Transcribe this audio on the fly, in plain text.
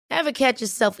Ever catch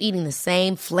yourself eating the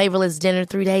same flavorless dinner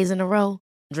 3 days in a row?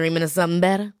 Dreaming of something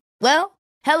better? Well,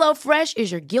 HelloFresh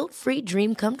is your guilt-free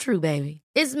dream come true, baby.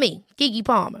 It's me, Keke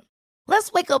Palmer.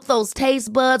 Let's wake up those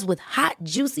taste buds with hot,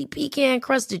 juicy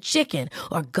pecan-crusted chicken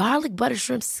or garlic butter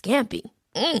shrimp scampi.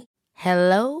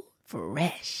 Hello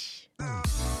Fresh.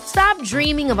 Stop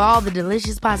dreaming of all the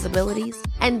delicious possibilities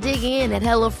and dig in at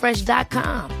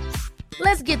HelloFresh.com.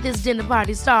 Let's get this dinner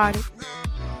party started.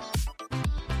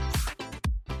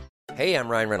 Hey, I'm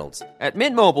Ryan Reynolds. At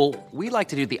Mint Mobile, we like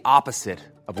to do the opposite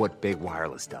of what Big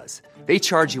Wireless does. They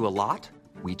charge you a lot,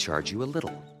 we charge you a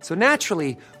little. So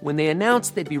naturally, when they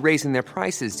announced they'd be raising their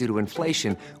prices due to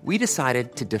inflation, we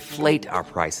decided to deflate our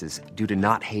prices due to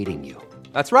not hating you.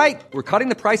 That's right. We're cutting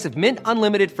the price of Mint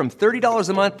Unlimited from $30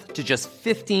 a month to just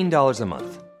 $15 a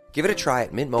month. Give it a try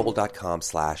at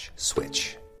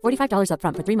mintmobile.com/switch. $45 up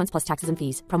front for 3 months plus taxes and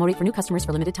fees. Promo rate for new customers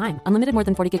for limited time. Unlimited more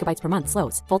than 40 gigabytes per month.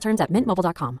 Slows full terms at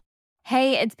mintmobile.com.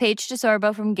 Hey, it's Paige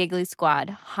DeSorbo from Giggly Squad.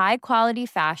 High quality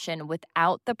fashion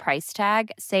without the price tag.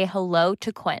 Say hello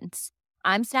to Quince.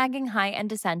 I'm snagging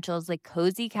high-end essentials like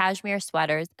cozy cashmere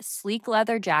sweaters, sleek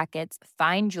leather jackets,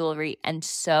 fine jewelry, and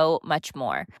so much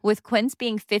more. With Quince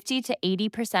being 50 to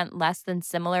 80% less than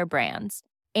similar brands.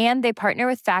 And they partner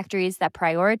with factories that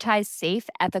prioritize safe,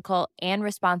 ethical, and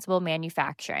responsible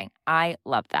manufacturing. I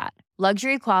love that.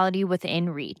 Luxury quality within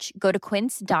reach. Go to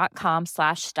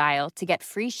quince.com/style to get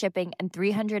free shipping and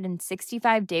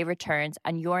 365-day returns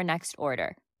on your next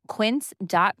order.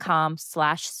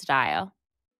 Quince.com/style.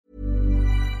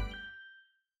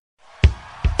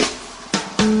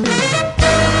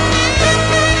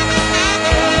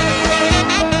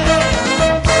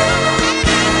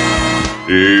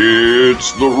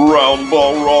 It's the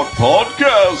Roundball Rock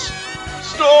Podcast,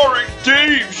 starring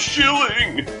Dave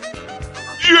Schilling,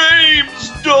 James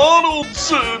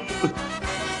Donaldson,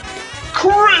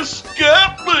 Chris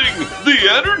Gatling, the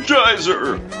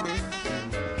Energizer,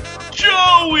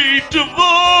 Joey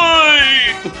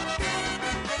Devine,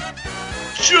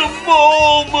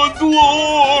 Jamal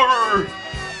McGlure,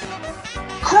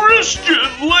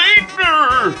 Christian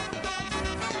Leitner,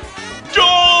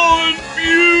 Dawn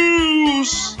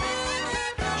Muse,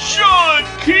 Sean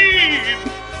Keane,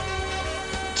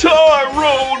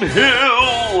 Tyrone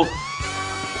Hill,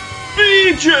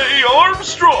 BJ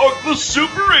Armstrong, the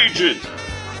Super Agent.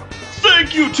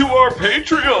 Thank you to our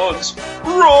Patreons,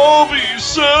 Robbie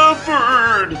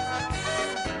Safford,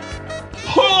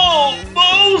 Paul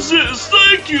Moses,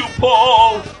 thank you,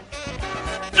 Paul,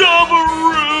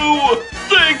 Dubbaroo,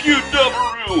 thank you,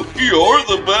 Dubbaroo, you're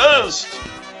the best.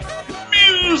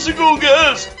 Musical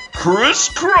guest, Chris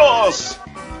Cross.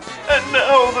 And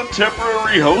now the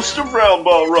temporary host of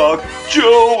Roundball Rock,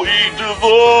 Joey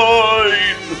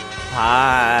Devine.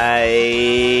 Hi,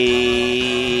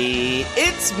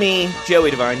 it's me,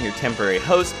 Joey Devine, your temporary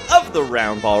host of the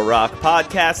Roundball Rock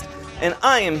Podcast. And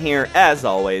I am here, as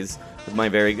always, with my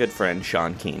very good friend,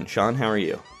 Sean Keane. Sean, how are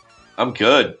you? I'm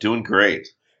good, doing great.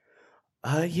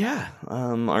 Yeah.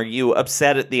 Are you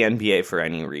upset at the NBA for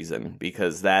any reason?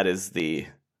 Because that is it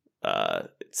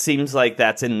seems like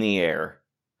that's in the air.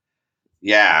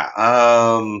 Yeah.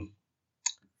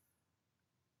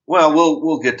 Well,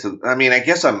 we'll get to. I mean, I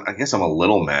guess I'm a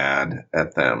little mad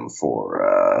at them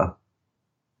for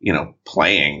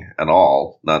playing at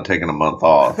all, not taking a month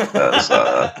off, as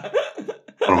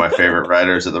one of my favorite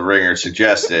writers of The Ringer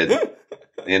suggested.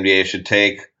 The NBA should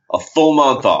take a full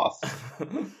month off.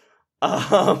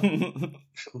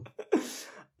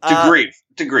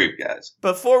 To grieve, guys.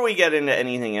 Before we get into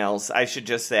anything else, I should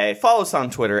just say, follow us on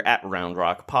Twitter at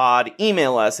RoundRockPod,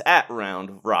 email us at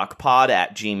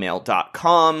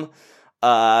roundrockpod@gmail.com,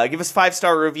 give us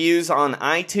 5-star reviews on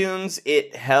iTunes.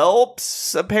 It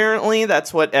helps, apparently.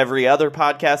 That's what every other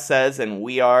podcast says, and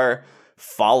we are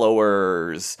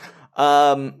followers.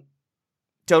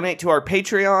 Donate to our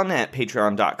Patreon at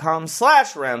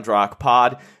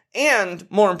patreon.com/roundrockpod. And,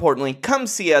 more importantly, come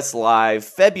see us live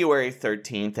February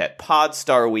 13th at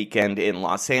Podstar Weekend in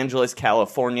Los Angeles,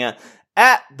 California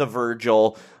at the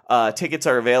Virgil. Tickets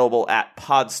are available at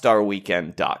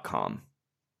podstarweekend.com.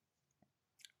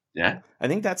 Yeah. I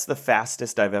think that's the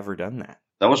fastest I've ever done that.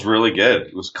 That was really good.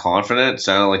 It was confident. It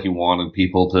sounded like you wanted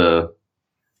people to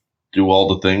do all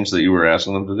the things that you were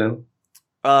asking them to do.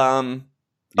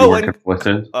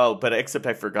 But except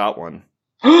I forgot one.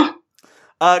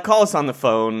 Call us on the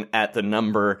phone at the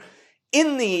number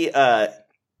in the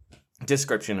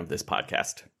description of this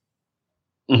podcast.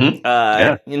 Mm-hmm.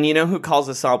 And you know who calls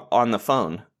us up on the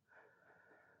phone?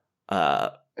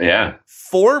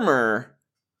 Former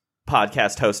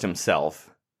podcast host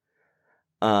himself.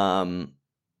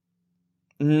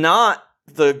 Not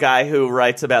the guy who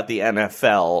writes about the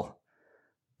NFL,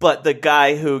 but the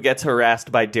guy who gets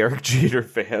harassed by Derek Jeter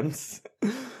fans.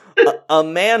 A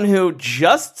man who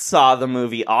just saw the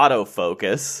movie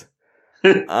Autofocus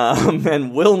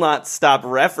and will not stop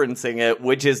referencing it,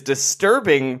 which is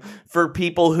disturbing for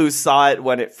people who saw it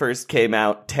when it first came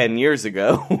out 10 years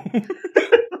ago.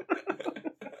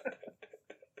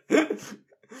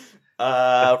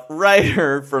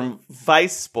 Writer from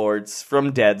Vice Sports,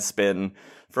 from Deadspin,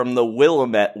 from the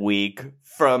Willamette Week,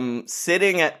 from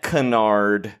Sitting at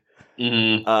Canard,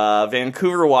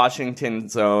 Vancouver,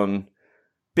 Washington's own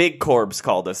Big Corbs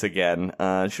called us again.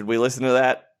 Should we listen to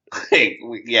that?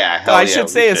 Yeah, I should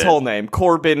say his whole name,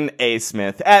 Corbin A.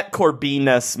 Smith, at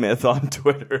Corbina Smith on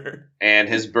Twitter. And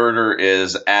his burner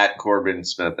is at Corbin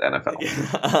Smith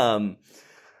NFL.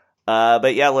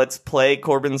 But yeah, let's play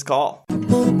Corbin's call.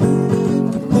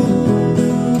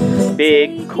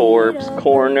 Big Corpse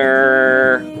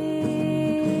Corner.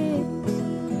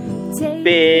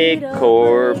 Big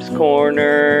Corpse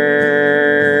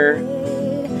Corner.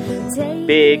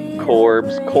 Big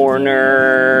Corpse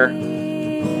Corner.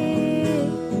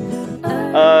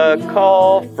 A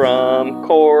call from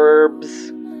Corbs.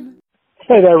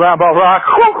 Hey there, Roundball Rock.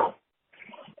 Whew.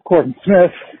 Corbin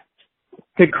Smith.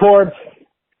 Big Corbs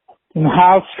in the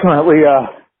house. Currently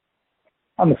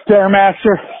on the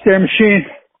Stairmaster, stair machine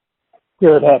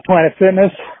here at Planet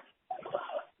Fitness.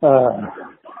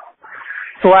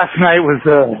 So last night was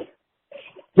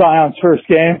Zion's first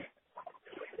game.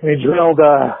 And he drilled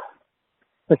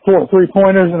like 4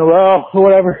 3-pointers in a row or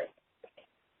whatever.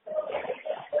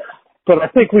 But I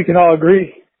think we can all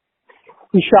agree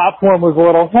the shot form was a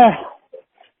little, a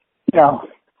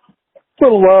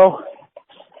little low.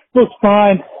 Looks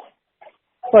fine.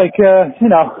 Like,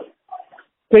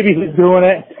 maybe he's doing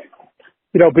it,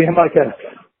 being like a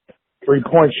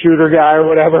 3-point shooter guy or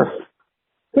whatever.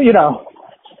 But,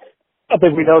 I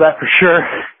think we know that for sure.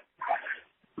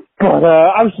 But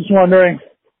I was just wondering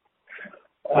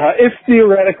if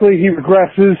theoretically he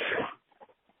regresses,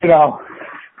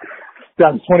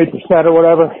 down to 20% or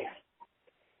whatever,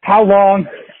 how long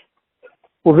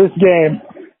will this game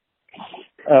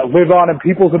live on in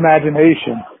people's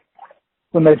imagination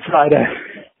when they try to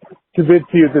convince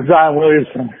you that Zion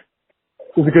Williamson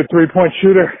is a good 3-point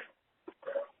shooter?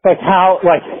 Like how,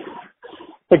 like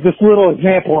this little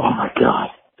example, oh my God,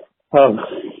 of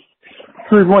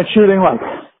 3-point shooting, like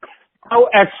how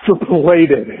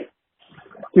extrapolated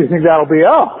do you think that'll be?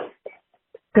 Oh,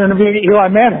 going to be Eli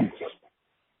Manning.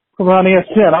 Come on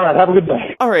ESPN. All right, have a good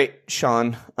day. All right,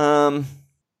 Sean.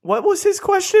 What was his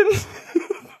question?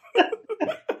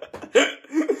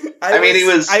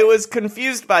 I was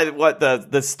confused by what the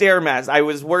Stairmaster. I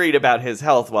was worried about his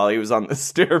health while he was on the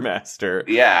Stairmaster.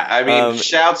 Yeah,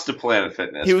 shouts to Planet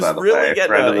Fitness. He was by the really way, getting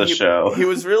friend of the show. He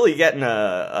was really getting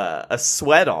a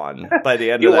sweat on by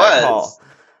the end of that call.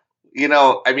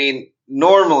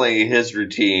 Normally his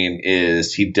routine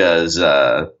is he does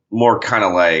more kind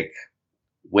of like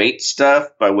weight stuff,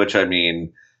 by which I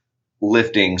mean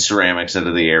lifting ceramics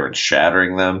into the air and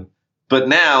shattering them. But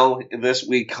now this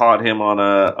week caught him on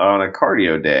a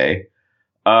cardio day.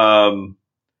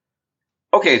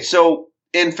 Okay, so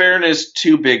in fairness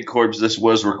to Big Corbs, this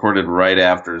was recorded right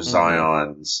after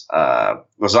Zion's.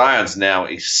 Zion's now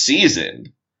a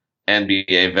seasoned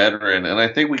NBA veteran, and I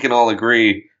think we can all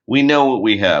agree we know what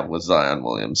we have with Zion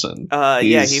Williamson. Yeah,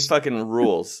 he fucking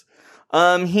rules.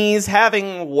 He's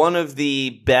having one of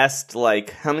the best,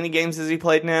 how many games has he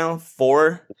played now?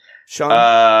 4?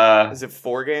 Sean? Is it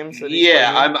 4 games?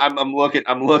 Yeah, I'm looking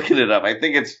it up. I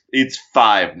think it's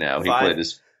 5 now. 5? He played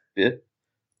his 5th.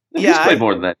 He's played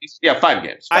more than that. 5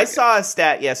 games. I saw a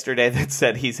stat yesterday that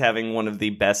said he's having one of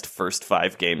the best first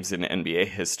 5 games in NBA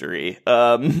history.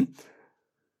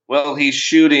 Well, he's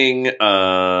shooting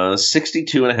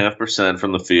 62.5%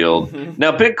 from the field.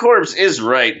 Now, Big Corbs is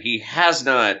right. He has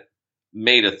not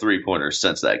made a 3-pointer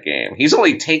since that game. He's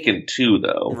only taken 2,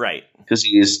 though. Right. Because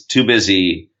he is too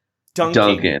busy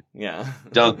dunking. Yeah.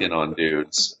 Dunking on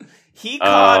dudes. He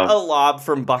caught a lob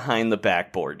from behind the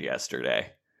backboard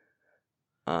yesterday.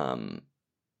 I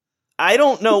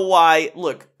don't know why.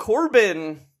 Look,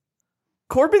 Corbin's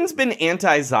been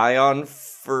anti-Zion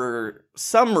for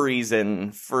some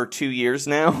reason for 2 years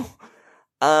now.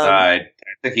 I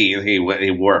think he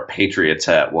wore a Patriots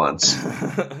hat once.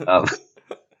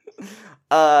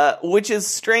 Which is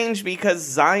strange because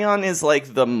Zion is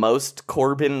like the most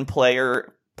Corbin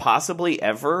player possibly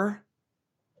ever.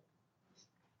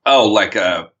 Oh,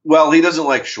 well, he doesn't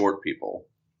like short people.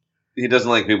 He doesn't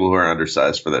like people who are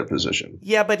undersized for their position.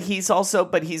 Yeah, but he's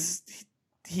like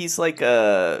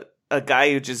a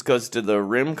guy who just goes to the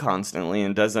rim constantly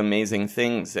and does amazing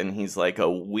things, and he's like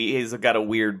he's got a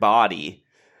weird body.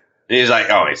 He's like,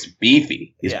 oh, he's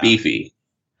beefy. He's beefy.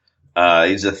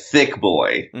 He's a thick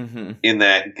boy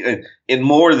in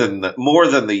more than the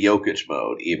Jokic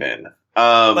mode even.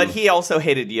 But he also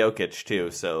hated Jokic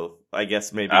too, so I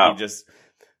guess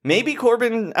maybe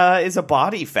Corbin is a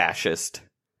body fascist.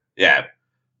 Yeah.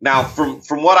 Now,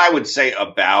 from what I would say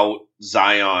about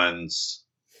Zion's,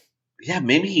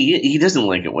 maybe he doesn't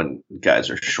like it when guys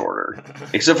are shorter,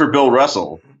 except for Bill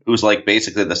Russell, who's like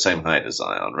basically the same height as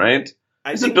Zion, right?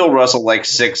 Isn't Bill Russell like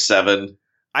 6'7"?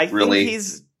 I think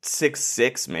he's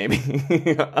 6'6", maybe.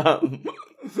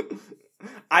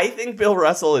 I think Bill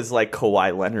Russell is like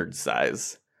Kawhi Leonard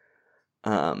size.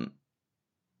 I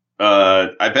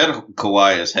bet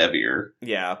Kawhi is heavier.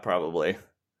 Yeah, probably.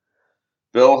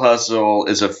 Bill Russell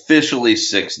is officially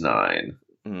 6'9".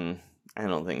 I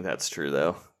don't think that's true,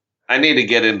 though. I need to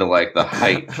get into like the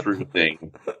height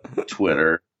truthing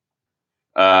Twitter.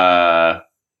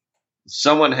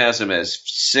 Someone has him as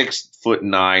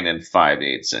 6'9" and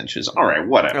 5/8 inches. All right,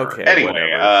 whatever. Okay, anyway,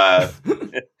 whatever.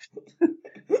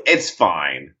 It's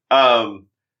fine. I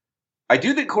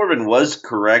do think Corbin was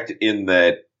correct in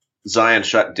that Zion's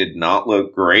shot did not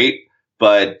look great,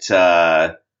 but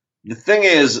the thing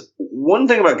is, one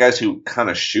thing about guys who kind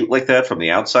of shoot like that from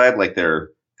the outside, like they're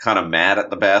kind of mad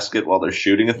at the basket while they're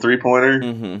shooting a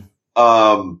three-pointer,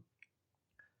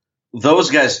 those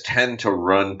guys tend to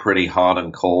run pretty hot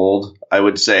and cold. I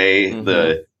would say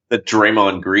the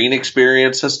Draymond Green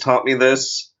experience has taught me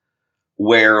this,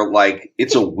 where like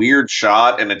it's a weird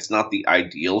shot and it's not the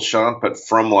ideal shot, but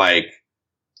from like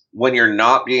when you're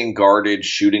not being guarded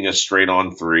shooting a straight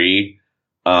on three,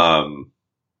 the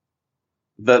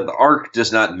arc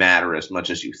does not matter as much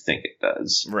as you think it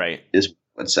does. Right. Is what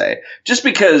I would say. Just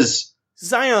because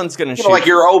Zion's going to shoot. Like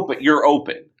you're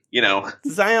open. You know,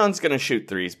 Zion's going to shoot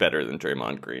threes better than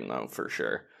Draymond Green, though, for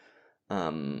sure.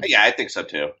 Yeah, I think so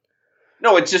too.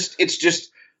 No, it's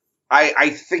just.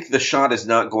 I think the shot is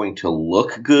not going to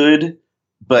look good,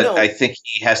 but I think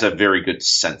he has a very good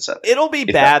sense of it. It'll be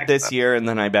bad this year, and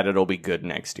then I bet it'll be good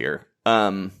next year.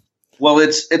 Well,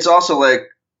 it's also like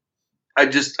I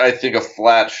think a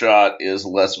flat shot is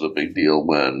less of a big deal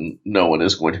when no one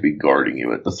is going to be guarding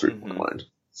you at the 3-point line.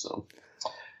 So.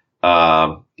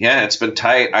 It's been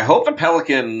tight. I hope the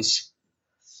Pelicans.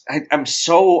 I've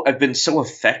been so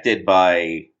affected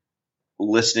by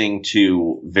listening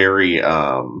to very,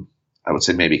 I would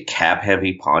say maybe cap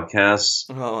heavy podcasts.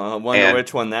 I wonder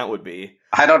which one that would be.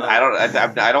 I don't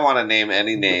want to name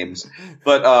any names,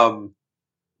 but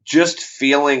just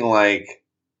feeling like,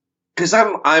 because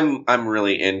I'm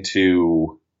really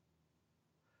into.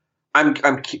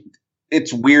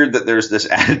 It's weird that there's this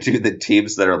attitude that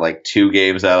teams that are like 2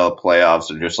 games out of the playoffs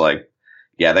are just like,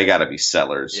 yeah, they got to be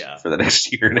sellers for the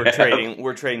next year and a half.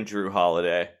 We're trading Drew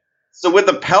Holiday. So with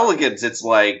the Pelicans, it's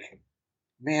like,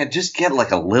 man, just get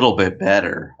like a little bit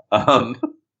better.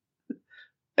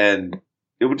 And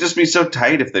it would just be so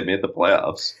tight if they made the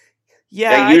playoffs.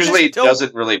 Yeah, usually it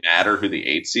doesn't really matter who the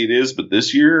 8th seed is, but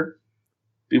this year,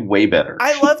 be way better.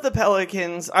 I love the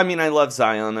Pelicans. I mean, I love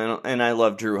Zion and I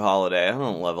love Drew Holiday. I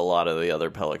don't love a lot of the other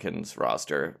Pelicans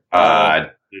roster.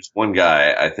 There's one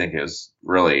guy I think is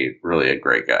really, really a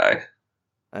great guy.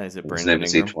 Is it Brandon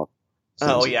Ingram?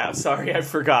 Oh yeah, sorry, I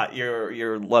forgot.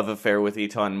 Your love affair with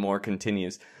Eton Moore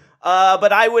continues.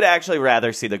 But I would actually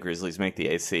rather see the Grizzlies make the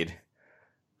 8th seed.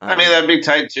 I mean, that'd be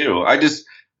tight too.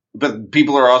 But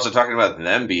people are also talking about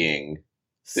them being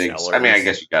big. I mean, I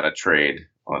guess you got to trade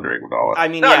Andre Iguodala. I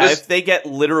mean, if they get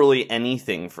literally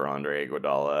anything for Andre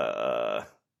Iguodala.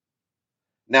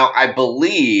 Now, I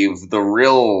believe the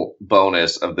real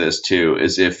bonus of this, too,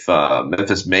 is if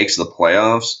Memphis makes the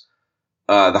playoffs,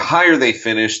 the higher they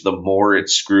finish, the more it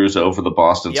screws over the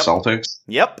Boston Celtics.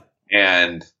 Yep.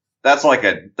 And that's like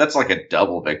a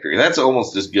double victory. That's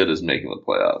almost as good as making the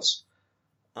playoffs.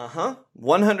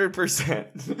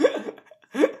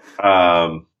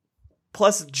 100%.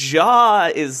 Plus, Ja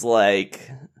is like,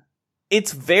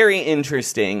 it's very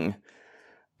interesting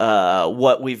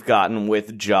what we've gotten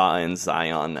with Ja and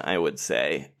Zion, I would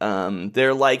say.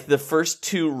 They're like the first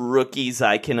 2 rookies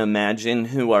I can imagine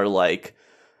who are like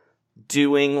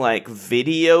doing like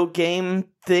video game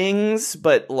things,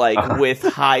 but like with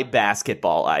high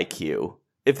basketball IQ.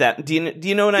 If that, do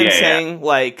you know what I'm saying? Yeah.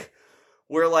 Like,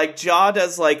 where like Ja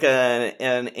does like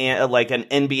an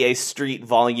NBA Street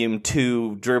Volume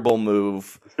 2 dribble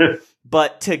move,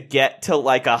 but to get to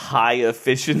like a high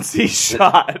efficiency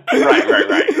shot.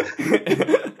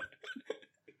 Right.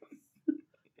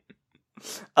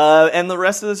 And the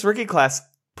rest of this rookie class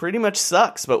pretty much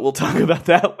sucks, but we'll talk about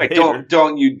that later.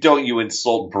 Don't you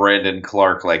insult Brandon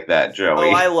Clark like that, Joey.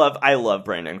 Oh, I love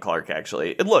Brandon Clark,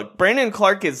 actually. And look, Brandon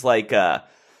Clark is like,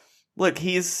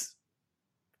 he's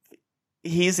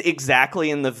exactly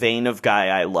in the vein of guy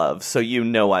I love, so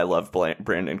I love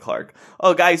Brandon Clark.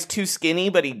 Oh, guy's too skinny,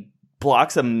 but he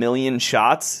blocks 1 million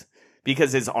shots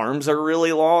because his arms are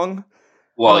really long.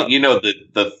 Well,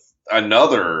 the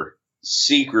another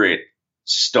secret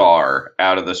star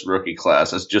out of this rookie class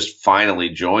has just finally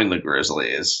joined the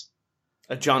Grizzlies.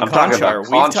 John I'm talking about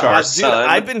Konchar's son.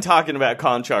 I've been talking about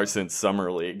Konchar since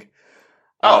Summer League.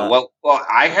 Well,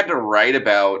 I had to write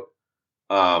about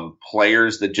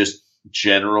players that just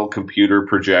general computer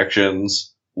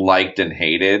projections liked and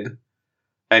hated.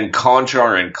 And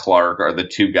Konchar and Clark are the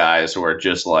two guys who are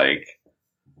just like,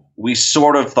 we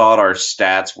sort of thought our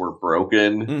stats were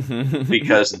broken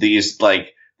because these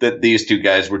two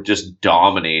guys were just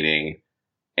dominating.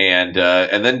 And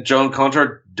then John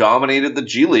Konchar dominated the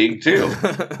G League too.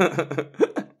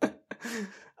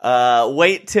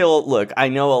 Look, I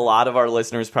know a lot of our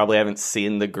listeners probably haven't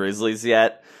seen the Grizzlies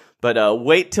yet, but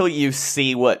wait till you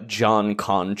see what John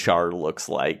Konchar looks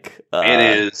like.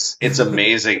 It's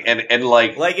amazing. And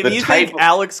if you think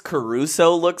Alex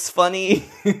Caruso looks funny.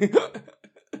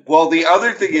 Well, the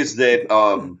other thing is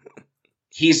that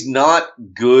he's not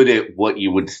good at what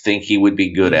you would think he would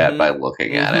be good at by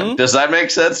looking at him. Does that make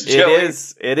sense, Joey?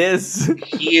 It is.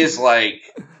 He is like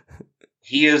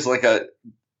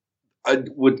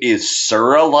is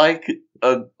Sura like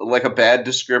a bad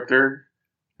descriptor?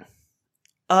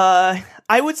 I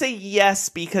would say yes,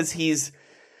 because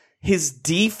his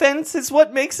defense is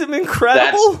what makes him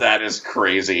incredible. That is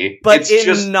crazy. But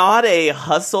not a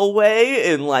hustle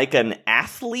way, in like an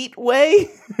athlete way.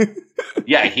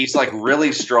 Yeah, he's like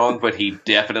really strong, but he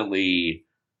definitely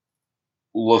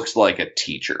looks like a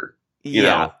teacher. You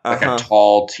know, like a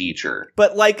tall teacher.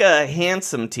 But like a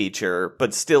handsome teacher,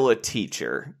 but still a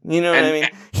teacher. You know what I mean?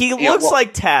 He looks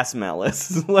like Taz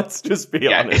Mellis. Let's just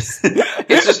be honest.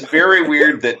 It's just very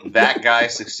weird that guy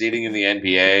succeeding in the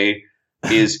NBA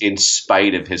is in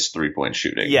spite of his 3-point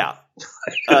shooting. Yeah.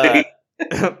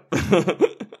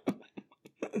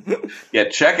 Yeah,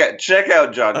 check out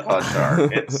John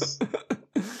Konchar. It's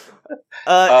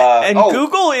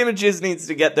Google Images needs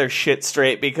to get their shit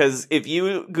straight, because if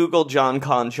you Google John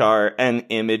Konchar and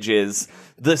images,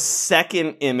 the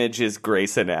second image is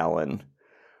Grayson Allen.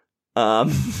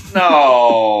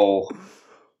 No.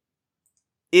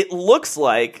 It looks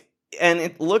like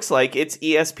it's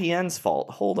ESPN's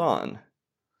fault. Hold on.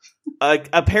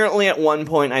 Apparently at one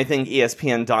point, I think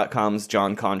ESPN.com's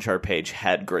John Konchar page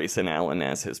had Grayson Allen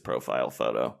as his profile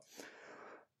photo.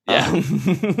 Yeah.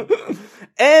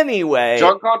 Anyway.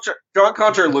 John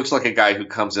Konchar looks like a guy who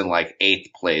comes in like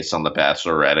 8th place on The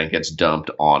Bachelorette and gets dumped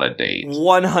on a date.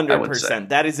 100%.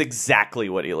 That is exactly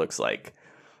what he looks like.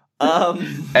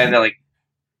 And like,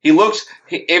 he looks,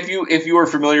 if you are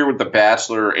familiar with the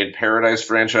Bachelor in Paradise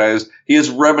franchise, he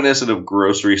is reminiscent of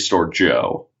Grocery Store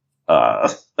Joe. I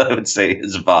would say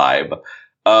his vibe.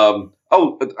 I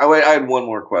had one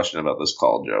more question about this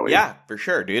call, Joey. Yeah, for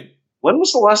sure, dude. When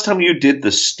was the last time you did the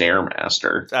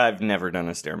Stairmaster? I've never done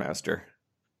a Stairmaster.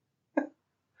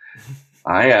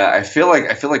 I feel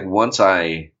like once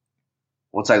I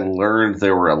learned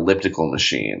there were elliptical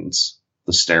machines,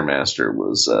 the Stairmaster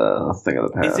was a thing of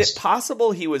the past. Is it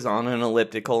possible he was on an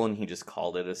elliptical and he just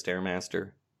called it a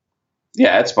Stairmaster?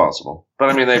 Yeah, it's possible. But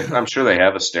I mean, I'm sure they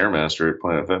have a Stairmaster at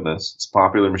Planet Fitness. It's a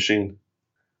popular machine.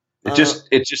 It's just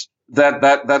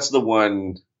that's the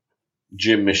one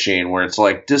gym machine where it's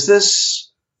like, does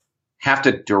this have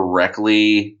to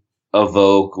directly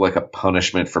evoke like a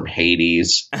punishment from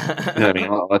Hades? You know what I mean?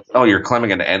 Oh, you're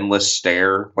climbing an endless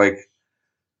stair. Like,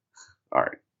 all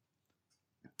right.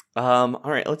 All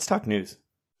right, let's talk news.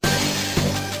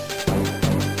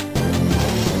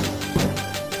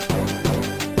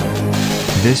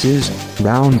 This is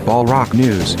Round Ball Rock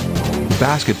News.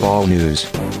 Basketball news.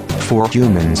 For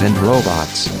humans and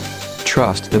robots.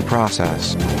 Trust the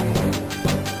process.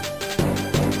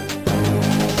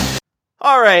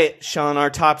 All right, Sean, our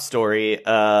top story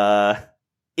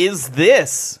is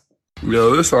this.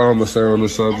 Yo, this all I'm gonna say on the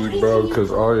subject, bro,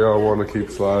 because all y'all want to keep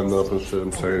sliding up and shit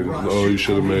and saying, oh, you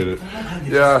should have made it.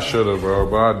 Yeah, I should have, bro,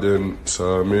 but I didn't.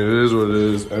 So, I mean, it is what it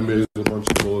is. NBA is a bunch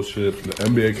of bullshit. The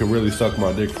NBA can really suck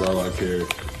my dick for all I care.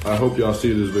 I hope y'all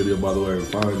see this video, by the way, and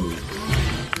find me.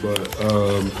 But,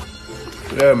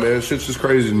 yeah, man, shit's just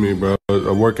crazy to me, bro.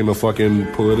 I work in a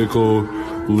fucking political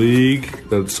league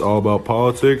that's all about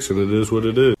politics, and it is what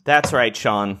it is. That's right,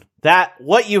 Sean.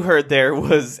 What you heard there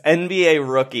was NBA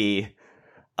rookie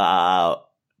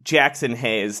Jackson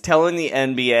Hayes telling the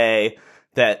NBA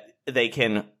that they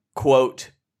can,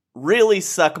 quote, really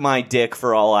suck my dick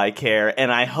for all I care.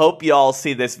 And I hope y'all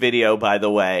see this video, by the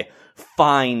way.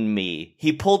 Fine me.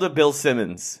 He pulled a Bill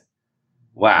Simmons.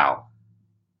 Wow.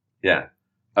 Yeah.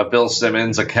 A Bill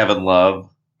Simmons, a Kevin Love,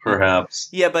 perhaps.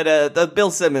 Yeah, but the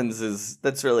Bill Simmons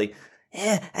that's really...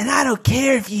 Yeah, and I don't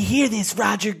care if you hear this,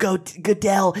 Roger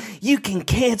Goodell. You can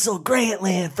cancel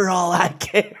Grantland for all I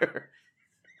care.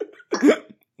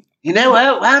 You know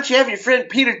what? Why don't you have your friend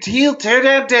Peter Thiel tear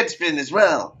down Deadspin as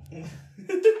well?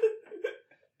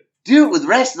 Do it with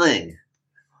wrestling.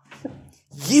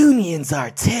 Unions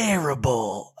are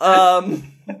terrible.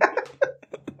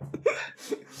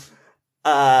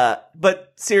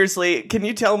 But seriously, can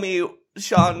you tell me,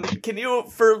 Sean, can you,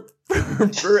 for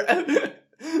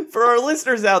our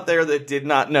listeners out there that did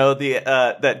not know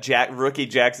that rookie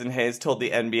Jackson Hayes told the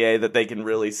NBA that they can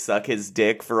really suck his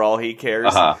dick for all he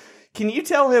cares, can you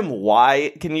tell them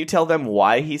why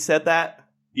he said that?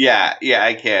 Yeah,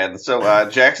 I can. So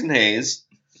Jackson Hayes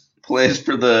plays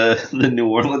for the New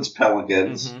Orleans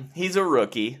Pelicans. Mm-hmm. He's a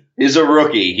rookie.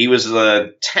 He was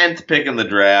the 10th pick in the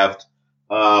draft.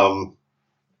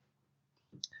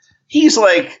 He's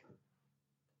like,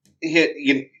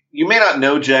 you may not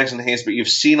know Jackson Hayes, but you've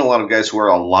seen a lot of guys who are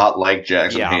a lot like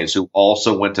Jackson Hayes who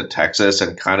also went to Texas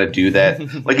and kind of do that.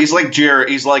 Like he's like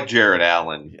Jared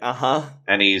Allen.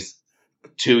 And he's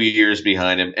 2 years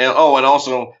behind him. And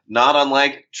also not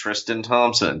unlike Tristan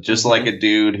Thompson, just like a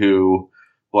dude who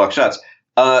blocks shots.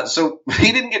 So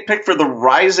he didn't get picked for the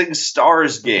Rising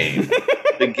Stars game,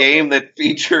 the game that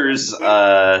features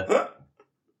a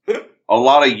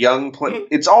lot of young players.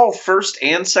 It's all first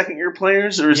and second year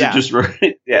players, or is it just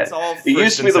rookie? Yeah, it's all. It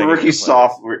used to be the rookie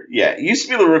sophomore. Yeah, it used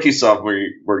to be the rookie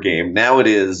sophomore game. Now it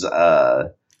is.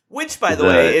 Which, by the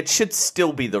way, it should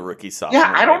still be the rookie sophomore.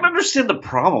 Yeah, I don't understand the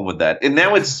problem with that. And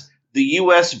now it's the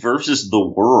U.S. versus the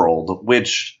world,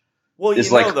 which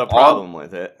is like the problem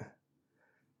with it.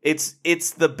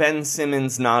 It's the Ben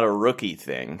Simmons not a rookie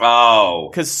thing. Oh.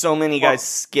 Because so many guys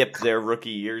skip their rookie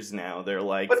years now. They're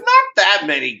like... But not that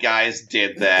many guys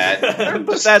did that.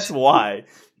 But that's why.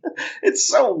 It's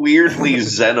so weirdly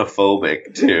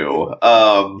xenophobic, too.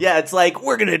 Yeah, it's like,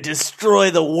 we're going to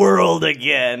destroy the world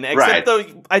again. Except though,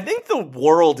 I think the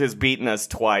world has beaten us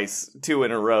twice, 2 in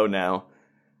a row now.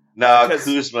 No,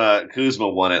 Kuzma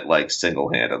won it like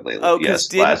single-handedly.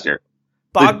 Last year.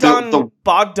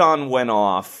 Bogdan went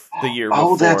off the year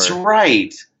before. Oh, that's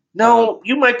right. No,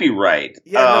 you might be right.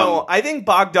 Yeah, no, I think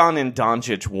Bogdan and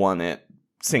Doncic won it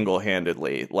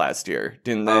single-handedly last year,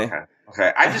 didn't they?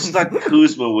 Okay. I just thought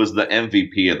Kuzma was the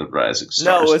MVP of the Rising Stars.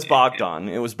 No, it was Bogdan.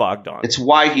 It was Bogdan. It's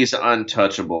why he's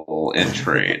untouchable in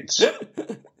trades.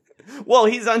 Well,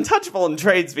 he's untouchable in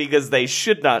trades because they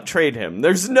should not trade him.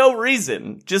 There's no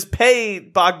reason. Just pay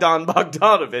Bogdan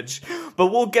Bogdanovic, but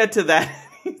we'll get to that.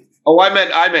 Oh, I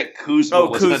meant Kuzma.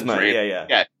 Oh, Kuzma,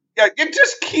 yeah. You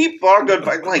just keep Bogdan,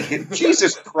 like,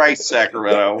 Jesus Christ,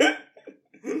 Sacramento.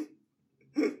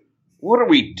 What are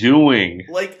we doing?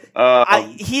 Like,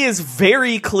 he is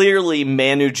very clearly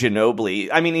Manu Ginobili.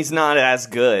 I mean, he's not as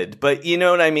good, but you know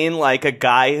what I mean? Like a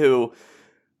guy who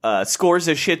scores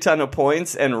a shit ton of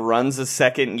points and runs a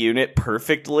second unit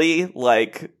perfectly.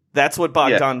 Like, that's what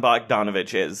Bogdan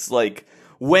Bogdanovic is. Like,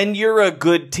 when you're a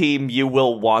good team, you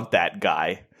will want that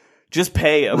guy. Just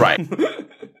pay him. Right.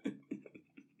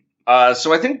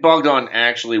 So I think Bogdan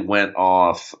actually went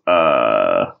off...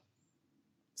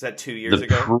 Is that 2 years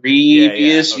ago? The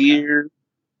previous year?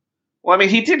 Well, I mean,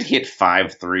 he did hit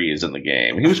 5 threes in the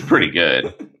game. He was pretty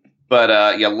good. But,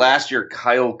 last year,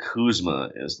 Kyle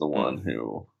Kuzma is the one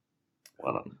who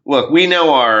won him. Look, we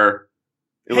know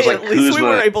It was like at least we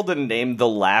were able to name the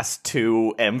last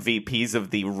 2 MVPs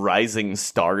of the Rising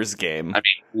Stars game. I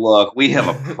mean, look, we have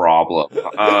a problem.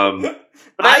 But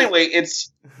anyway,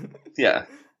 it's... Yeah.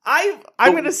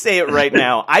 I'm going to say it right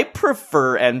now. I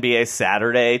prefer NBA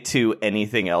Saturday to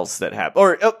anything else that happens.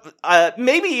 Or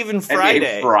maybe even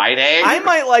Friday. NBA Friday? I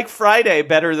might like Friday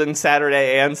better than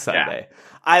Saturday and Sunday. Yeah.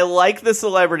 I like the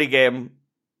celebrity game.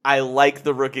 I like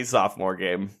the rookie-sophomore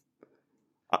game.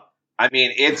 I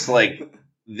mean, it's like...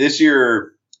 This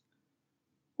year,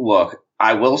 look,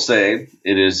 I will say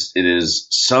it is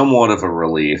somewhat of a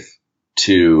relief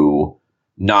to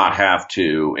not have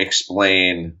to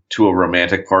explain to a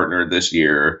romantic partner this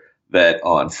year that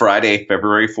on Friday,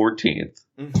 February 14th,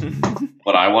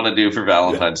 what I want to do for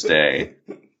Valentine's Day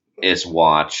is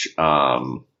watch, a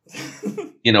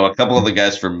couple of the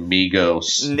guys from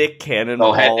Migos. Nick Cannon.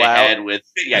 Head-to-head with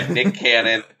Nick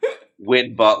Cannon,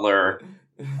 Win Butler,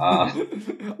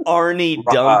 Arnie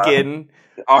Duncan,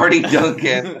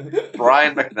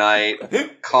 Brian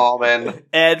McKnight, Common,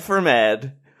 Ed from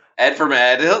Ed, Ed from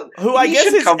Ed. Who I he guess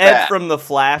should is Ed come back. from The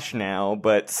Flash now,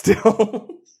 but still.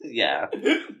 Yeah.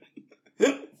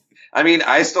 I mean,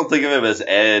 I still think of him as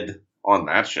Ed on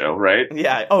that show, right?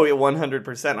 Yeah,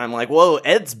 100%. I'm like, whoa,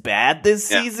 Ed's bad this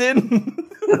season?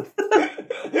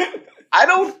 I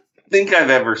don't think I've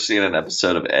ever seen an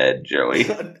episode of Ed, Joey.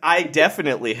 I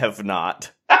definitely have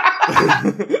not.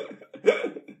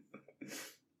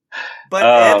 But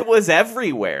Ed was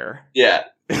everywhere. Yeah.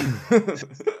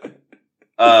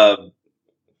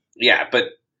 Yeah, but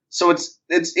so it's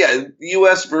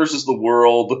US versus the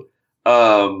world.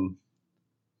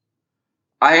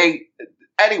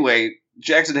 Anyway,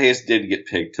 Jackson Hayes did get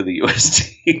picked to the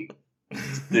US team.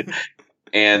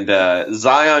 And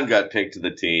Zion got picked to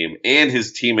the team, and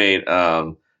his teammate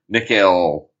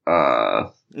Nickeil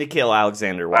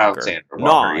Alexander-Walker.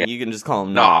 Walker, yeah. You can just call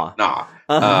him Nah.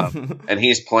 And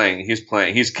he's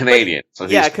Canadian. So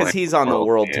because he's on the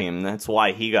world team. That's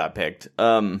why he got picked.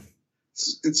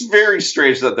 It's very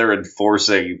strange that they're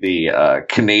enforcing the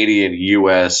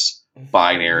Canadian-US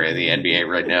binary in the NBA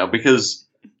right now, because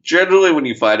generally when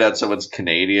you find out someone's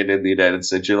Canadian in the United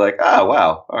States, you're like, oh,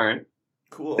 wow, all right.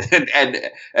 Cool. And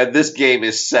this game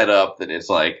is set up that it's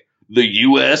like, the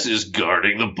U.S. is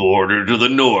guarding the border to the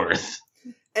north.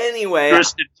 Anyway.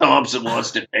 Tristan Thompson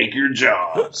wants to take your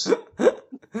jobs.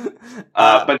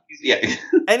 But yeah.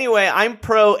 Anyway, I'm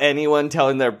pro anyone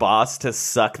telling their boss to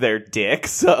suck their dick.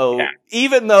 So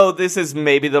even though this is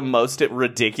maybe the most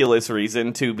ridiculous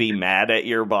reason to be mad at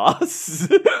your boss.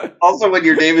 Also, when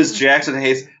your name is Jackson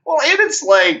Hayes, well, and it's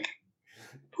like,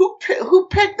 who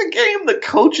picked the game? The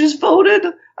coaches voted?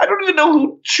 I don't even know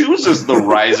who chooses the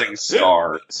rising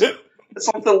stars. It's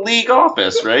like the league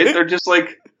office, right? They're just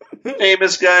like,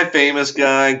 famous guy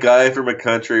from a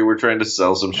country we're trying to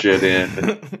sell some shit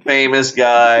in. Famous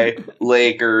guy,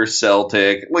 Laker,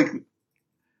 Celtic. Like,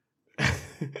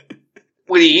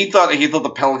 when he thought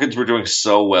the Pelicans were doing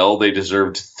so well, they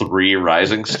deserved 3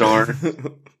 rising stars.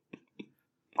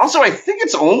 Also, I think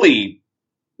it's only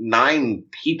 9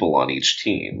 people on each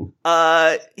team.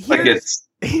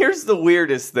 Here's the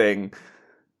weirdest thing.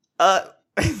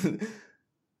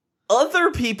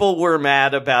 Other people were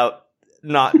mad about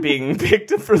not being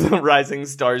picked for the Rising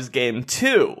Stars game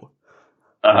too.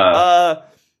 It's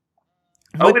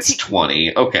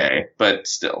 20. Okay, but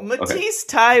still. Matisse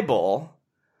Thybulle,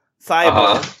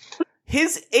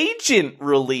 his agent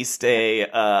released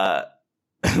a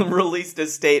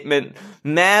statement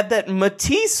mad that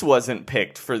Matisse wasn't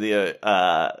picked for the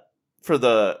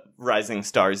Rising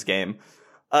Stars game.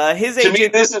 His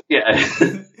agent,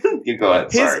 you go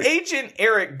ahead. Sorry. His agent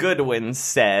Eric Goodwin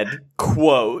said,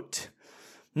 quote,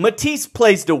 "Matisse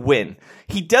plays to win.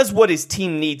 He does what his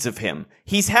team needs of him.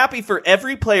 He's happy for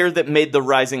every player that made the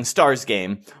Rising Stars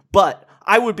game, but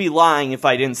I would be lying if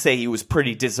I didn't say he was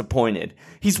pretty disappointed.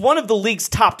 He's one of the league's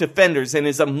top defenders and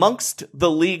is amongst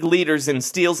the league leaders in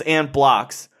steals and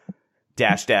blocks, ...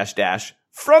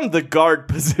 from the guard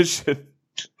position.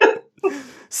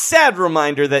 Sad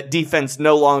reminder that defense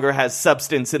no longer has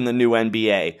substance in the new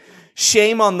NBA.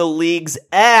 Shame on the league's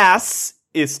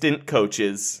assistant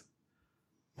coaches."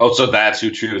 Oh, so that's who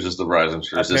chooses the Rising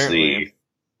Stars.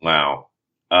 Wow.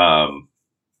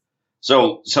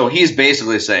 So he's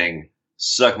basically saying,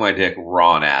 "Suck my dick,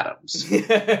 Ron Adams."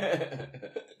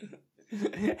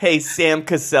 Hey, Sam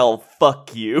Cassell,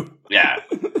 fuck you. Yeah.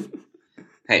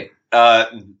 Hey,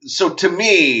 so to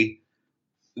me,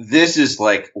 this is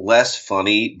like less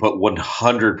funny, but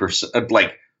 100%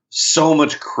 like so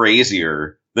much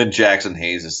crazier than Jackson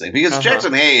Hayes' thing, because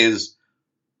Jackson Hayes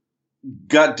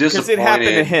got disappointed. Because it happened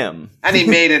to him. And he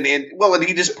made and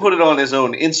he just put it on his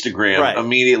own Instagram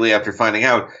immediately after finding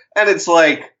out. And it's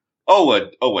like, a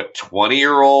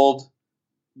 20-year-old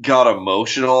got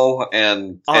emotional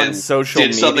and social did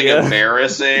media. Something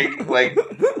embarrassing.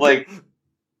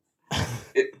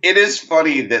 It is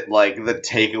funny that, like, the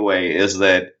takeaway is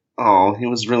that, he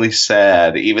was really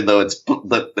sad, even though it's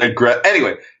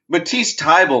anyway, Matisse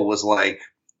Thybulle was like,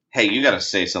 "Hey, you got to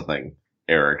say something,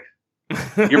 Eric.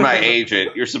 You're my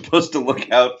agent. You're supposed to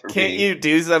look out for me. Can't you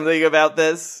do something about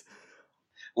this?"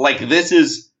 Like,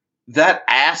 that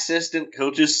assistant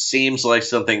coaches seems like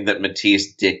something that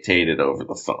Matisse dictated over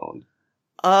the phone.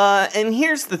 And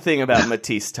here's the thing about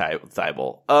Matisse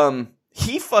Thybulle.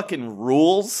 He fucking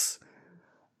rules.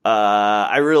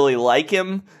 I really like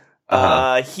him.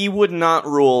 He would not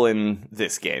rule in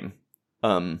this game.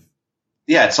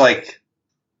 Yeah, it's like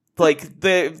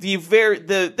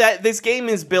this game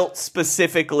is built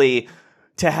specifically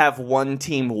to have one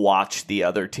team watch the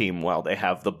other team while they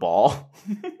have the ball.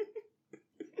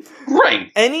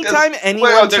 Right. Anytime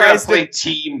anyone tries to play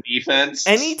team defense.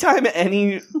 Anytime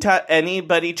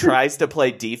anybody tries to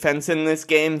play defense in this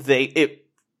game, they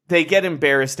get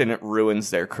embarrassed and it ruins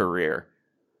their career.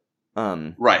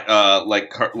 Right.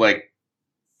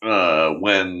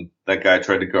 When that guy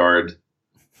tried to guard.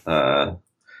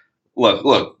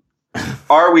 Look.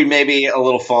 Are we maybe a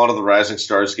little fond of the Rising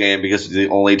Stars game because it's the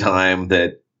only time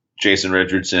that Jason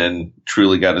Richardson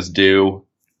truly got his due?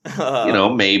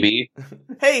 Maybe.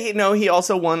 Hey, no, he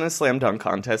also won a slam dunk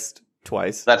contest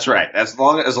twice. That's right. As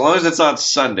long as it's on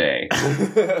Sunday,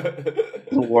 the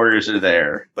Warriors are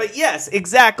there. But yes,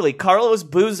 exactly. Carlos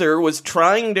Boozer was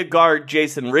trying to guard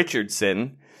Jason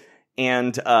Richardson,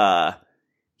 and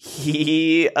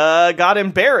he got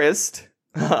embarrassed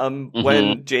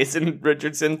when Jason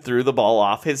Richardson threw the ball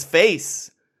off his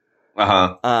face.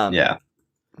 Yeah.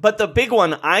 But the big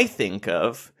one I think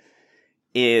of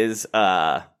is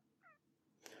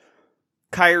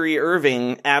Kyrie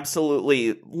Irving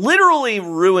absolutely, literally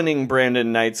ruining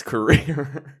Brandon Knight's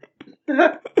career.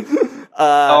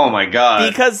 Oh my God.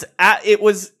 Because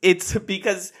it's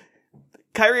because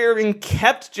Kyrie Irving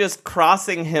kept just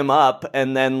crossing him up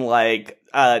and then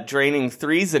draining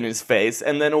threes in his face,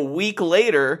 and then a week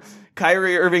later,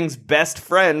 Kyrie Irving's best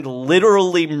friend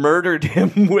literally murdered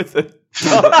him with a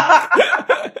dunk.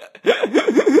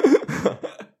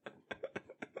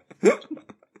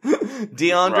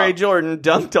 DeAndre Jordan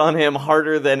dunked on him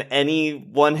harder than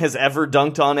anyone has ever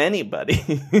dunked on anybody.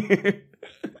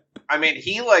 I mean,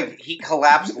 he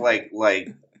collapsed like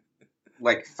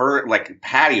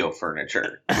patio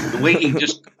furniture. The way he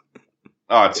just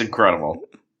it's incredible.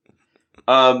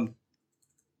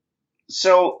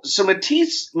 So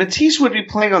Matisse would be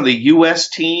playing on the U.S.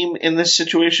 team in this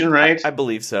situation, right? I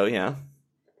believe so, yeah.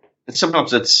 And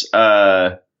sometimes it's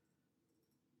I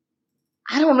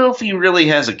don't know if he really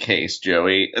has a case,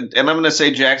 Joey. And I'm going to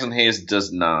say Jackson Hayes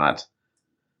does not.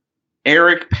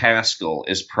 Eric Paschall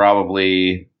is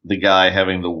probably the guy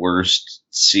having the worst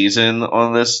season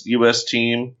on this U.S.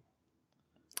 team.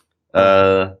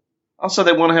 Also,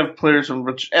 they want to have players from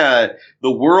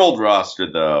the world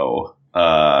roster, though.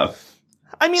 I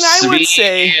would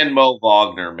say and Mo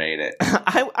Wagner made it.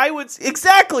 I would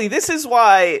exactly. This is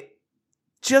why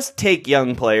just take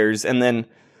young players and then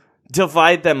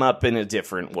divide them up in a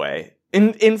different way.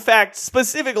 In fact,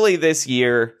 specifically this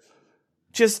year,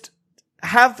 just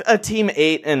have a team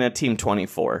 8 and a team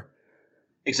 24.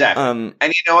 Exactly. And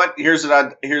you know what? Here's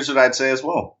what I'd say as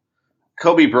well.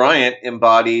 Kobe Bryant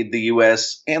embodied the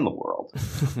U.S. and the world.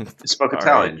 He spoke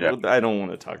Italian, right. Jeff. I don't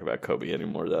want to talk about Kobe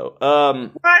anymore,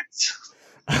 though. What?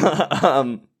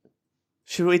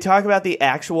 Should we talk about the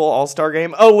actual All-Star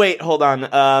game? Oh, wait, hold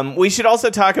on. We should also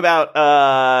talk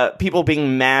about people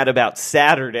being mad about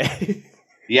Saturday.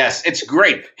 Yes, it's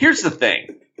great. Here's the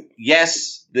thing.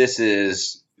 Yes, this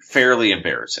is fairly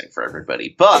embarrassing for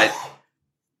everybody, but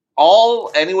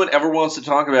all anyone ever wants to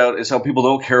talk about is how people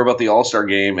don't care about the All-Star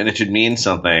game and it should mean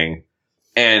something.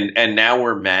 And now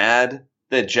we're mad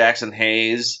that Jackson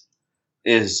Hayes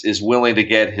is willing to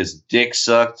get his dick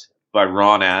sucked by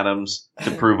Ron Adams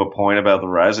to prove a point about the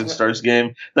Rising Stars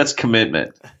game. That's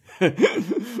commitment.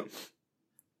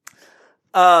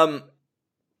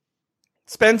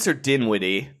 Spencer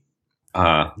Dinwiddie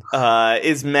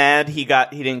is mad he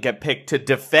didn't get picked to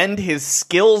defend his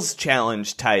skills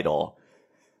challenge title.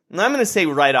 And I'm going to say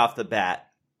right off the bat,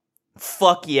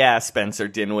 fuck yeah, Spencer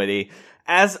Dinwiddie.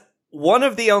 As one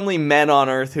of the only men on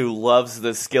earth who loves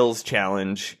the skills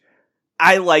challenge,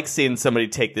 I like seeing somebody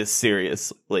take this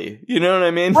seriously. You know what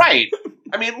I mean? Right.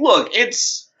 I mean, look, it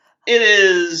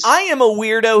is. I am a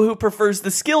weirdo who prefers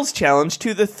the skills challenge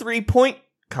to the 3-point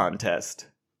contest.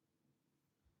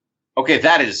 Okay,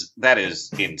 that is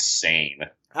insane.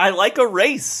 I like a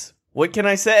race. What can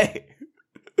I say?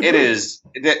 It is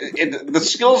the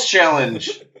skills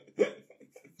challenge.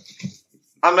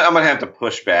 I'm gonna have to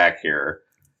push back here.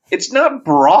 It's not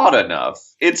broad enough.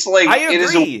 It's like it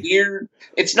is a weird.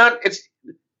 It's not. It's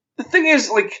the thing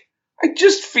is like I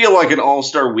just feel like an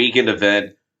All-Star Weekend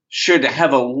event should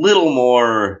have a little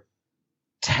more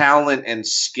talent and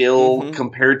skill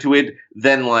compared to it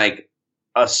than like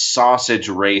a sausage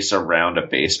race around a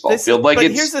baseball field. Like, but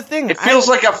here's the thing: it feels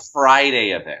like a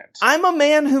Friday event. I'm a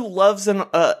man who loves an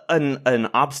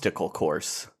obstacle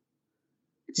course.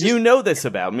 You know this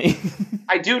about me.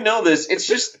 I do know this. It's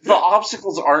just the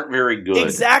obstacles aren't very good.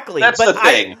 Exactly. That's the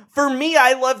thing. For me,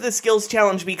 I love the skills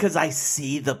challenge because I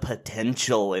see the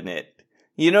potential in it.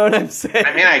 You know what I'm saying?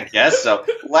 I mean, I guess so.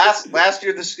 Last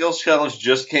year, the skills challenge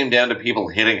just came down to people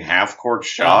hitting half-court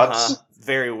shots.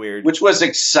 Very weird. Which was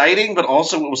exciting, but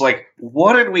also it was like,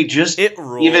 what did we just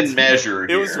even measure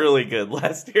here? It was really good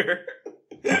last year.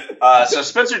 So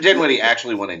Spencer Dinwiddie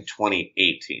actually won in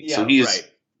 2018. Yeah, so he's,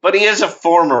 right. but he is a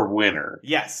former winner.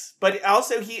 Yes, but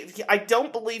also I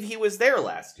don't believe he was there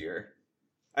last year.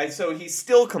 So he's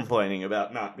still complaining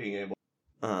about not being able.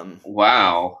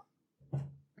 Wow.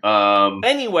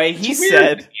 Anyway, he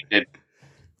said,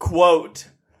 quote,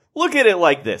 "Look at it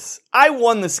like this. I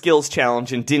won the skills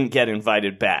challenge and didn't get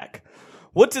invited back.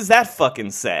 What does that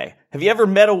fucking say? Have you ever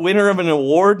met a winner of an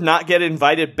award not get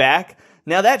invited back?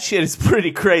 Now that shit is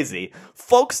pretty crazy.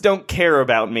 Folks don't care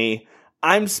about me.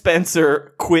 I'm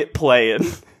Spencer. Quit playing."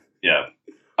 Yeah.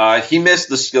 He missed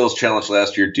the skills challenge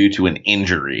last year due to an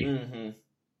injury. Mm-hmm.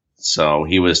 So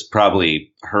he was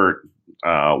probably hurt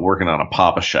working on a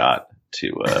Papa shot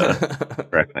to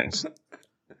correct things.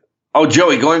 Oh,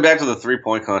 Joey, going back to the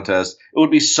 3-point contest, it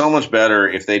would be so much better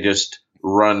if they just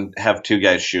have two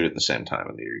guys shoot at the same time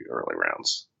in the early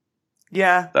rounds.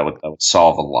 Yeah. That would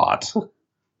solve a lot.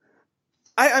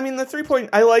 I mean, the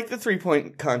 3-point, I like the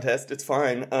 3-point contest. It's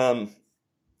fine.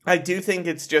 I do think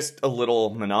it's just a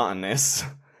little monotonous.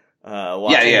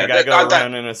 Watching a guy go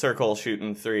around in a circle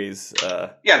shooting threes.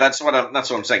 Yeah, that's what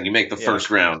I'm saying. You make the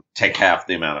first round take half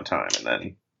the amount of time, and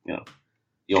then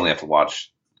you only have to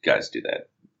watch guys do that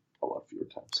a lot fewer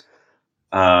times.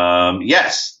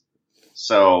 Yes.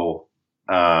 So,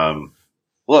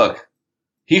 look,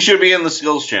 he should be in the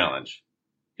skills challenge.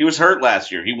 He was hurt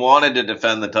last year. He wanted to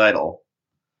defend the title.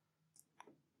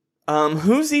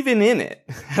 Who's even in it?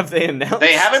 Have they announced?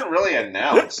 They haven't really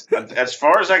announced. As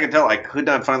far as I can tell, I could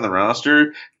not find the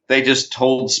roster. They just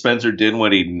told Spencer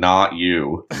Dinwiddie, not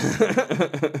you.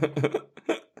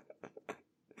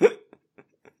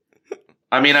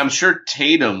 I mean, I'm sure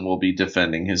Tatum will be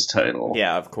defending his title.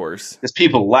 Yeah, of course. Because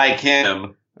people like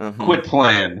him. Quit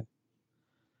playing.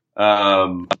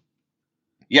 Yeah,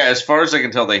 as far as I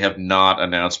can tell, they have not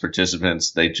announced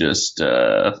participants. They just...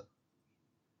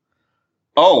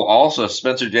 Oh, also,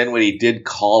 Spencer Dinwiddie did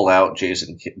call out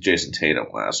Jason Tatum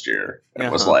last year. And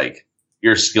was like,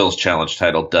 your skills challenge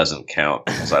title doesn't count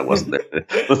because I wasn't there.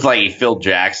 It looked like Phil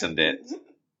Jackson did.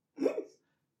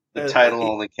 The title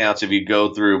only counts if you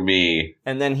go through me.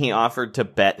 And then he offered to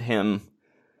bet him.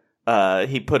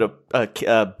 He put a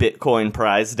Bitcoin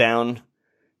prize down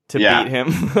to beat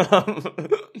him.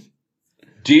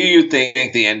 Do you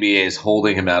think the NBA is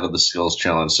holding him out of the skills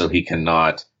challenge so he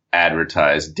cannot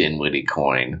advertise Dinwiddie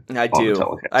coin? I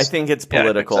do. I think it's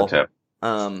political.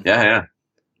 Yeah.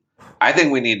 I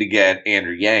think we need to get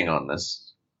Andrew Yang on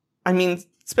this. I mean,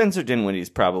 Spencer Dinwiddie's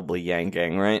probably Yang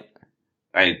Gang, right?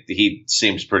 He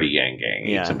seems pretty Yang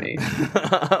Gang to me.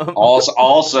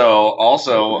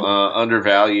 also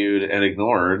undervalued and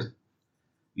ignored.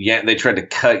 Yeah, they tried to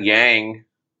cut Yang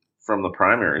from the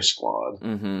primary squad.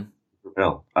 Mm-hmm.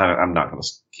 Well, I'm not going to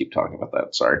keep talking about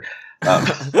that. Sorry.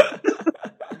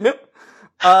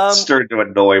 Started to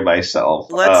annoy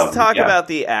myself. Let's talk about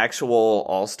the actual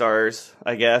All-Stars,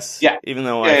 I guess. Yeah. Even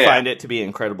though I find it to be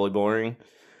incredibly boring.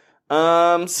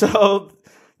 So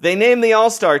they named the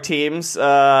All-Star teams.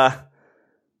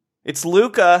 It's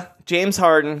Luka, James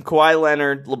Harden, Kawhi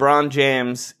Leonard, LeBron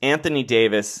James, Anthony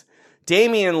Davis,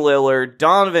 Damian Lillard,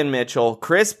 Donovan Mitchell,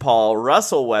 Chris Paul,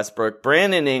 Russell Westbrook,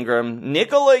 Brandon Ingram,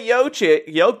 Nikola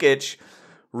Jokic,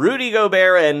 Rudy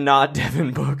Gobert, and not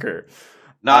Devin Booker.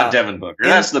 Not Devin Booker.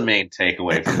 That's the main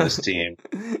takeaway from this team.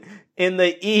 In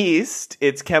the East,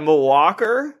 it's Kemba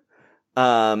Walker,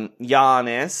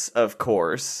 Giannis, of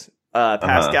course,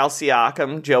 Pascal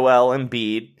Siakam, Joel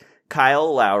Embiid,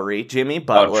 Kyle Lowry, Jimmy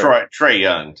Butler. Oh, Trae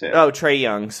Young, too. Oh, Trae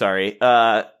Young, sorry.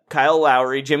 Kyle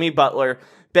Lowry, Jimmy Butler,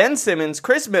 Ben Simmons,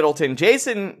 Chris Middleton,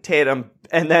 Jason Tatum,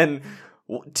 and then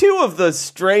two of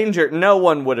the no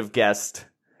one would have guessed.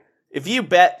 If you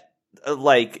bet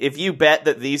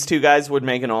that these two guys would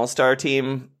make an all-star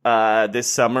team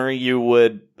this summer, you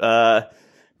would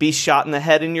be shot in the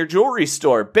head in your jewelry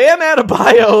store. Bam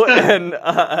Adebayo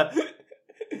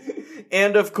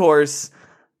and of course,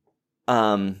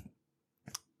 Sabonis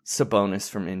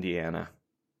from Indiana.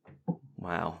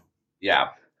 Wow. Yeah.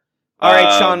 All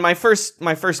right, Sean. My first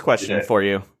question for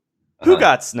you: Who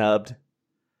got snubbed?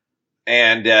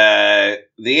 And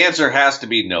the answer has to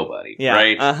be nobody,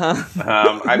 right?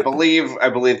 I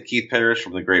believe Keith Parrish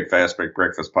from the Great Fast Break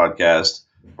Breakfast podcast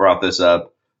brought this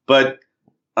up, but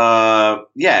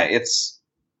it's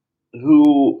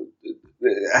who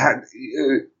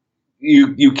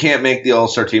you can't make the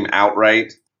All-Star team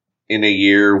outright in a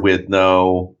year with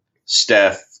no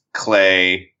Steph,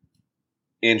 Clay,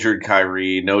 injured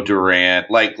Kyrie, no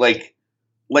Durant, like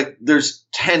there's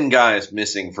 10 guys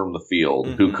missing from the field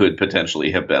who could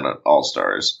potentially have been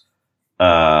All-Stars.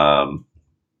 And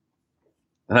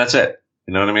that's it.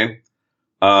 You know what I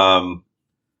mean?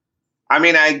 I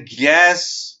mean, I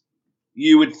guess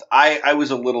you would. I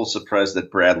was a little surprised that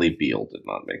Bradley Beal did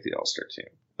not make the All-Star team.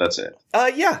 That's it.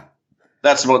 Yeah.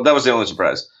 That was the only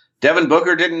surprise. Devin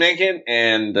Booker didn't make it,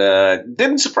 and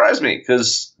didn't surprise me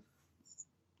because,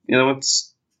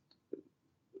 it's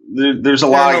there's a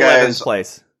lot of guys. 11th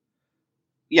place.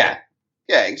 Yeah,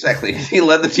 exactly. He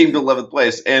led the team to 11th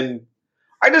place, and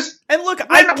look, when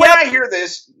I hear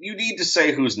this, you need to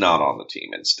say who's not on the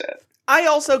team instead. I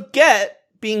also get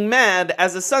being mad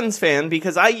as a Suns fan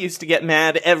because I used to get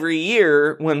mad every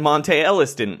year when Monte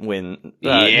Ellis didn't make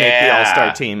the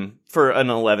All-Star team for an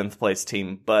 11th place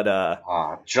team. But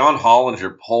John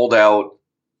Hollinger pulled out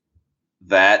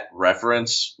that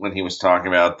reference when he was talking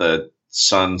about the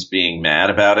Suns being mad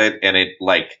about it, and it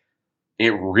was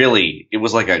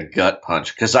like a gut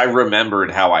punch because I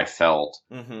remembered how I felt.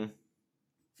 Mm-hmm.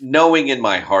 Knowing in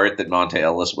my heart that Monte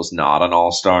Ellis was not an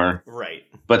all-star. Right.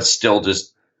 But still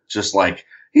just like,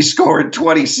 he scored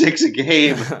 26 a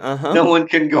game. Uh-huh. No one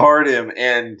can guard him.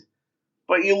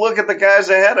 But you look at the guys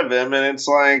ahead of him, and it's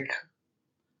like,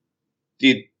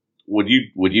 would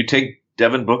you take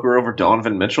Devin Booker over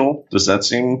Donovan Mitchell? Does that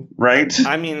seem right?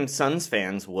 I mean, Suns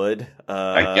fans would.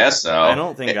 I guess so. I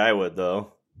don't think I would,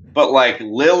 though. But, like,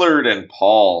 Lillard and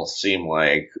Paul seem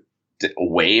like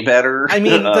way better. I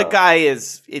mean, the guy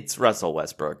it's Russell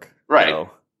Westbrook. Right. So.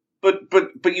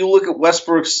 But you look at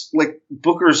Westbrook's, like,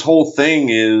 Booker's whole thing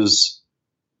is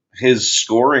his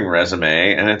scoring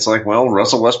resume, and it's like, well,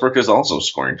 Russell Westbrook is also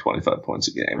scoring 25 points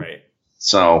a game. Right.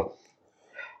 So,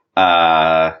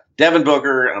 Devin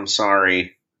Booker, I'm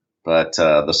sorry, but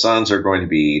the Suns are going to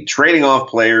be trading off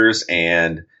players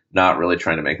and not really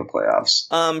trying to make the playoffs.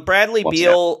 Bradley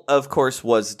Beal, of course,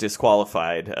 was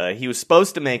disqualified. He was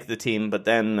supposed to make the team, but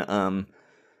then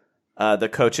the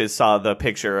coaches saw the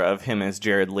picture of him as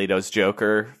Jared Leto's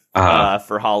Joker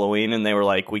for Halloween, and they were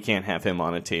like, "We can't have him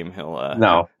on a team.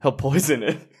 He'll poison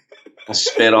it. He'll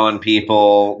spit on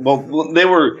people." Well,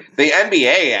 the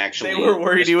NBA actually. They were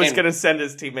worried he was going to send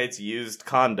his teammates used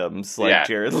condoms like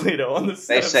Jared Leto on the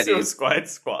set of Suicide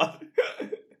Squad.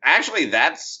 Actually,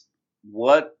 that's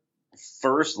what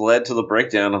first led to the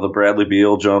breakdown of the Bradley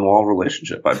Beal-John Wall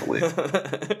relationship, I believe.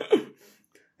 I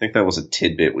think that was a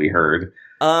tidbit we heard.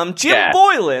 Jim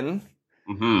Boylan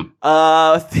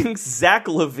thinks Zach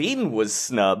LaVine was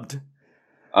snubbed.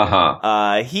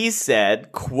 He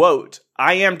said, quote,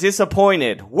 "I am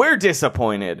disappointed. We're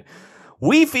disappointed.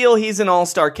 We feel he's an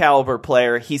all-star caliber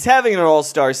player. He's having an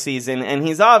all-star season, and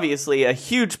he's obviously a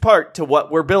huge part to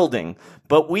what we're building.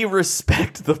 But we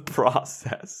respect the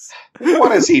process."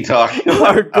 What is he talking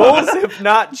about? Our goals have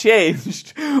not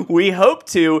changed. We hope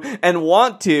to and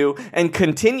want to and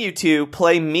continue to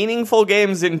play meaningful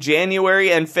games in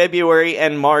January and February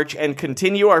and March and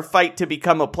continue our fight to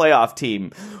become a playoff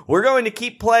team. We're going to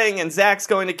keep playing, and Zach's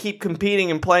going to keep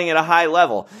competing and playing at a high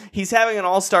level. He's having an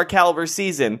all-star caliber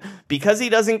season. Because he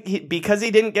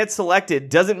didn't get selected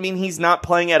doesn't mean he's not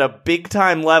playing at a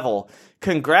big-time level.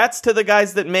 Congrats to the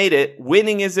guys that made it.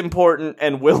 Winning is important,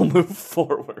 and we'll move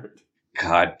forward.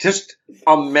 God, just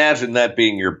imagine that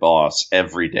being your boss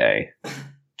every day.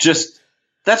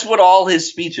 That's what all his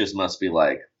speeches must be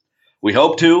like. We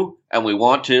hope to, and we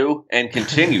want to, and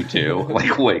continue to.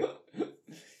 Like, wait.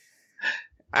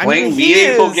 Playing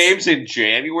meaningful games in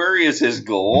January is his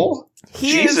goal?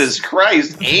 Jesus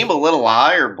Christ, aim a little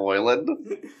higher,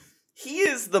 Boylan. He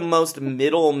is the most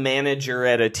middle manager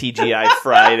at a TGI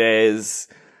Fridays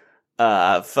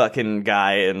fucking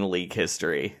guy in league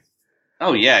history.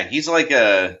 Oh, yeah. He's like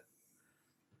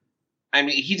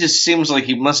he just seems like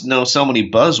he must know so many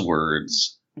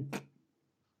buzzwords.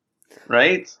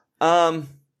 Right?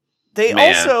 They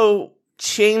also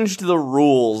changed the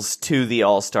rules to the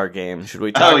All-Star game. Should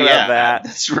we talk about that?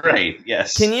 That's right,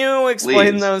 yes. Can you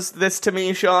explain this to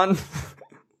me, Sean?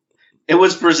 It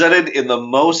was presented in the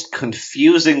most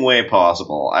confusing way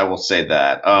possible, I will say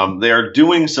that. They are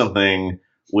doing something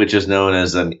which is known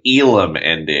as an Elam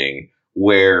ending,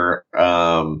 where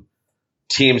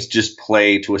teams just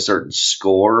play to a certain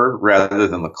score rather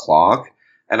than the clock.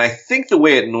 And I think the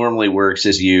way it normally works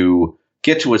is you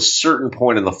get to a certain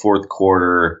point in the fourth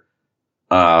quarter,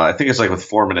 I think it's like with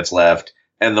 4 minutes left,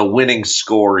 and the winning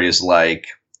score is like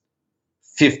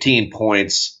 15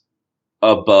 points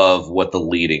above what the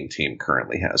leading team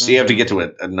currently has. So you have to get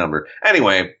to a number.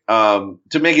 Anyway,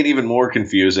 to make it even more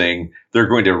confusing, they're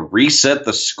going to reset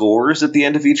the scores at the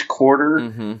end of each quarter,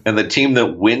 and the team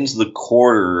that wins the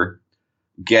quarter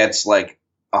gets like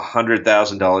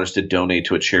 $100,000 to donate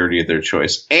to a charity of their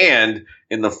choice. And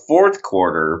in the fourth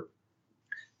quarter,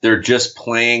 they're just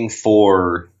playing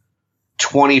for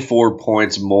 24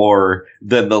 points more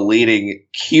than the leading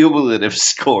cumulative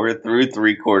score through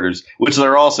 3 quarters, which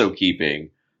they're also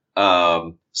keeping.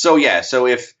 So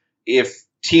if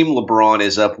Team LeBron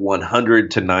is up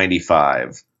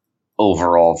 100-95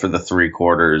 overall for the 3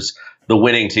 quarters, the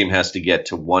winning team has to get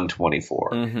to 124,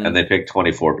 and they picked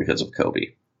 24 because of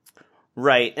Kobe.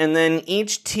 Right, and then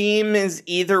each team is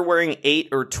either wearing 8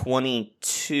 or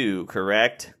 22,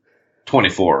 correct?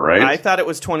 24, right? I thought it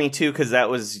was 22 because that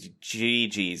was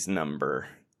Gigi's number.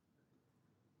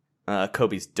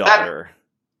 Kobe's daughter.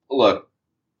 Look,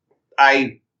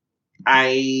 I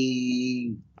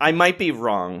might be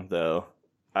wrong, though.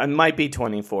 I might be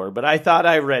 24, but I thought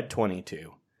I read 22.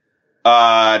 Team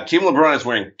LeBron is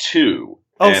wearing 2.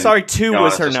 Oh, sorry, 2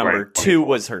 was her number. 2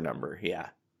 was her number, yeah.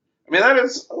 I mean, that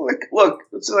is, like, look,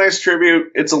 it's a nice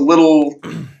tribute. It's a little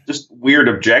just weird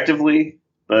objectively,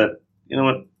 but you know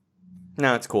what?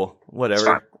 No, it's cool.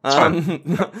 Whatever. It's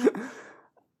fine.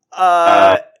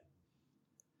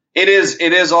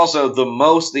 It is also the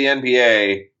most the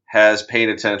NBA has paid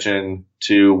attention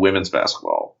to women's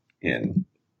basketball in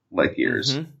like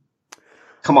years.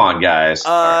 Come on, guys.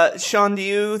 Sean, do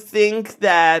you think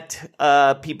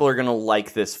that people are going to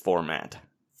like this format?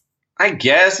 I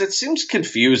guess it seems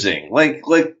confusing. My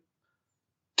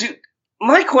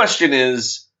question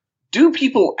is, do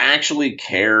people actually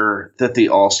care that the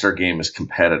All-Star game is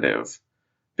competitive?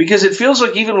 Because it feels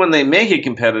like even when they make it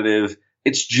competitive,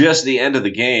 it's just the end of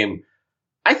the game.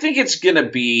 I think it's going to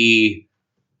be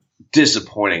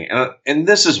disappointing. And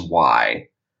this is why.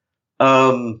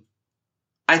 I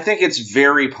think it's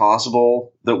very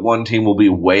possible that one team will be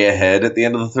way ahead at the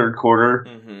end of the third quarter.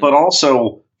 But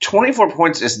also, 24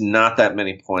 points is not that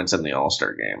many points in the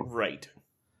All-Star game. Right.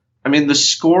 I mean, the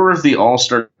score of the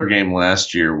All-Star game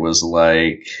last year was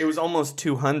like... It was almost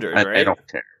 200, right? I don't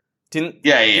care. Didn't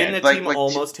a team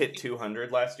almost hit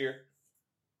 200 last year?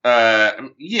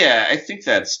 Yeah, I think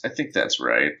that's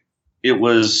right. It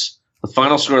was... The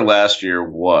final score last year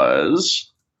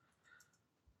was...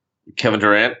 Kevin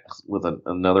Durant with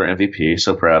another MVP,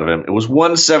 so proud of him. It was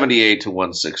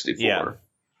 178-164. Yeah.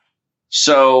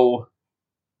 So...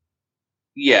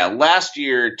 Yeah, last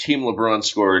year, Team LeBron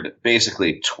scored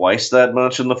basically twice that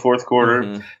much in the fourth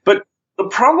quarter. But the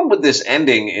problem with this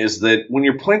ending is that when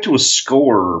you're playing to a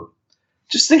score,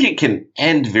 just think it can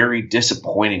end very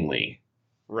disappointingly.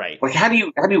 Right. Like, how do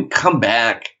you come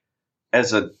back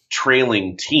as a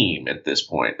trailing team at this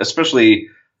point? Especially,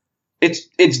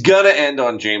 it's gonna end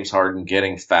on James Harden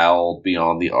getting fouled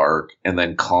beyond the arc and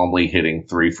then calmly hitting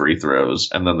 3 free throws,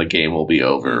 and then the game will be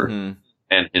over.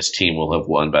 And his team will have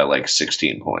won by like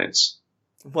 16 points.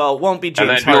 Well, it won't be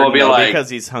James Harden because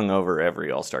he's hungover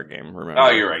every All-Star game. Remember?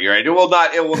 Oh, you're right. It will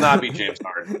not be James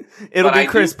Harden. It'll be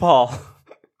Chris Paul.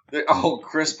 Oh,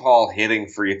 Chris Paul hitting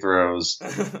free throws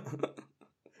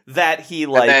that he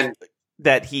flopped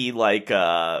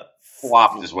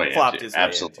his way into.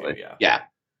 Absolutely. Yeah.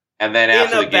 And then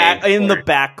after the game, in the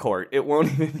backcourt, it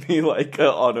won't even be like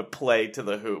on a play to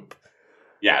the hoop.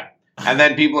 Yeah. And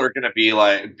then people are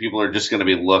just going to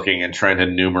be looking and trying to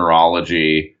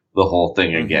numerology the whole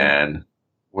thing again,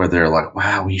 where they're like,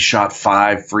 wow, he shot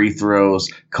 5 free throws.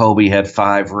 Kobe had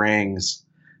 5 rings.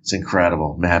 It's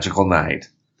incredible. Magical night.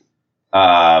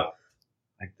 I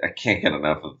can't get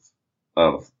enough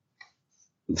of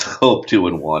hope to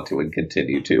and want to and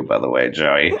continue to, by the way,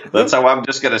 Joey. That's how I'm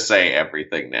just going to say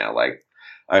everything now. Like,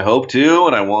 I hope to,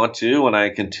 and I want to, and I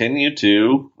continue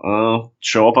to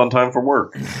show up on time for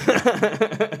work.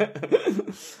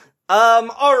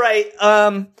 All right.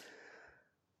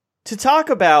 To talk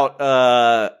about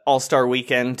All-Star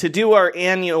Weekend, to do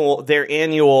their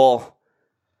annual,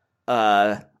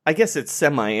 I guess it's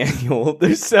semi-annual,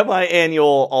 their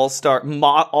semi-annual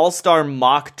All-Star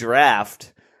mock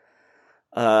draft.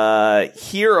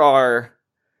 Here are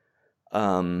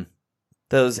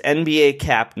those NBA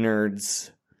cap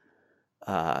nerds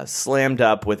slammed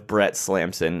up with Brett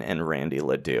Slamson and Randy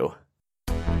Ledoux.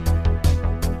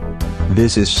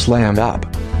 This is Slammed Up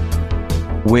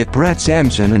with Brett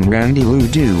Sampson and Randy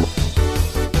Ledoux.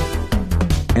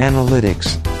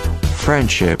 Analytics,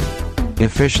 friendship,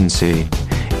 efficiency,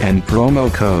 and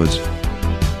promo codes.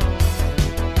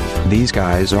 These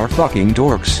guys are fucking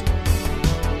dorks.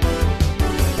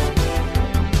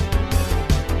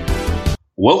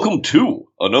 Welcome to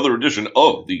another edition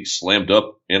of the Slammed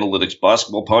Up Analytics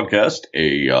Basketball Podcast,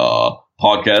 a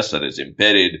podcast that is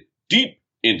embedded deep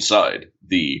inside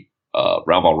the Round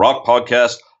Ball Rock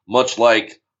podcast, much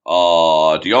like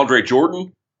DeAndre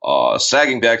Jordan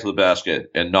sagging back to the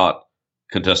basket and not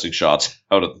contesting shots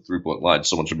out of the three-point line.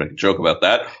 Someone should make a joke about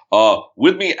that.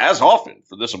 With me, as often,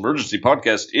 for this emergency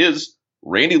podcast is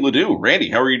Randy Ledoux. Randy,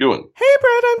 how are you doing? Hey,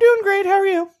 Brett, I'm doing great. How are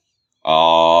you?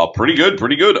 Pretty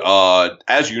good.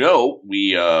 As you know,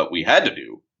 we had to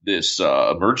do this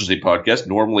emergency podcast.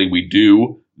 Normally we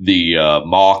do the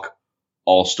mock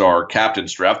All-Star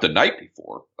Captain's Draft the night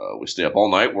before. We stay up all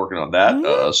night working on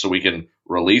that so we can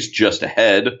release just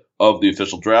ahead of the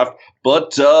official draft.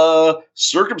 But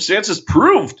circumstances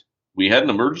proved we had an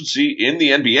emergency in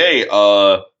the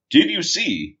NBA. Did you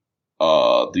see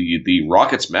the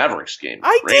Rockets-Mavericks game?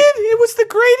 I did. It was the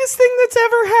greatest thing that's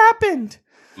ever happened.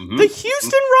 Mm-hmm. The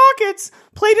Houston Rockets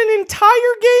played an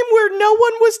entire game where no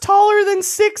one was taller than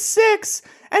 6'6",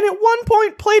 and at one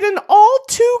point played an all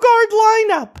two-guard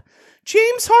lineup.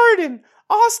 James Harden,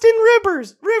 Austin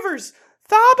Rivers,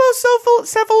 Thabo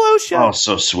Sefolosha. Oh,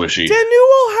 so swishy.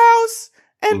 Danuel House,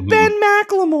 and Ben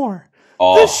McLemore.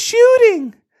 The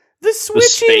shooting. The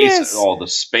switchiness. The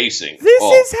spacing. This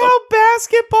is how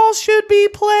basketball should be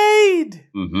played.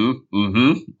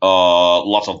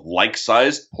 Lots of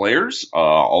like-sized players,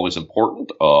 always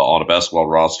important on a basketball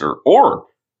roster or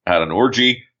at an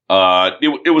orgy.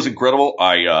 It was incredible.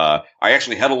 I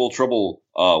actually had a little trouble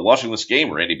watching this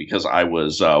game, Randy, because I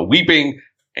was weeping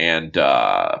and it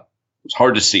was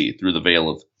hard to see through the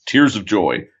veil of tears of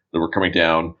joy that were coming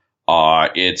down.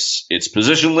 It's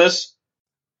positionless.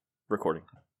 Recording.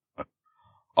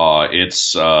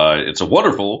 It's a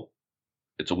wonderful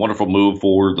move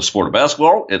for the sport of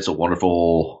basketball. It's a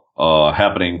wonderful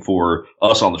happening for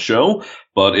us on the show,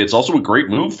 but it's also a great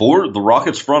move for the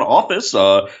Rockets front office,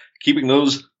 keeping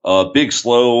those big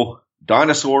slow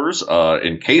dinosaurs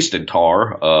encased in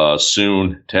tar,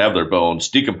 soon to have their bones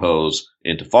decompose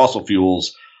into fossil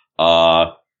fuels.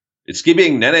 It's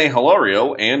keeping Nene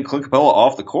Hilario and Clint Capella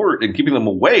off the court and keeping them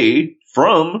away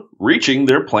from reaching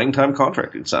their playing time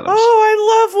contract incentives. Oh, I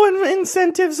love when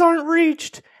incentives aren't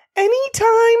reached.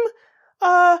 Anytime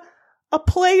a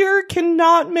player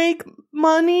cannot make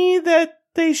money that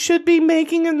they should be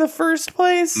making in the first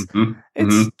place,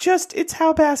 it's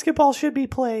how basketball should be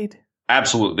played.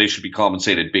 Absolutely. They should be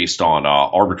compensated based on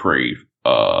arbitrary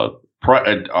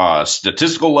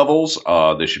statistical levels.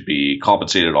 They should be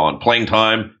compensated on playing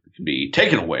time. It can be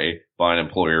taken away by an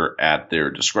employer at their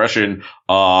discretion.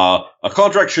 A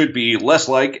contract should be less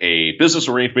like a business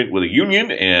arrangement with a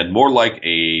union and more like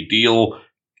a deal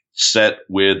set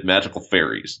with magical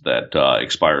fairies that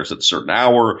expires at a certain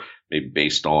hour, maybe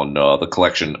based on the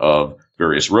collection of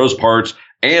various rose parts,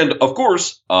 and, of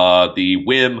course, the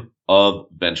whim of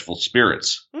vengeful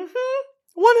spirits.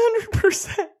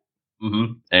 100%.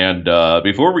 And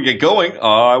before we get going,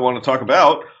 I want to talk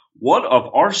about one of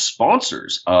our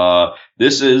sponsors.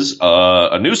 This is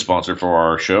a new sponsor for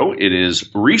our show. It is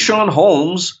Richaun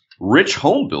Holmes Rich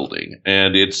Home Building,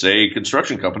 and it's a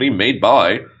construction company made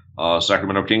by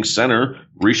Sacramento Kings center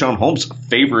Richaun Holmes,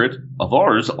 favorite of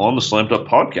ours on the Slammed Up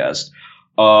podcast.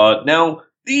 Now,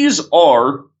 these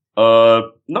are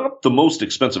not the most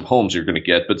expensive homes you're going to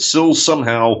get, but still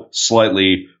somehow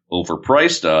slightly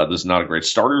overpriced. This is not a great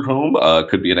starter home.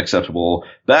 Could be an acceptable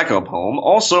backup home.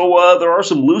 Also, there are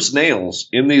some loose nails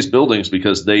in these buildings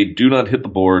because they do not hit the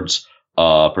boards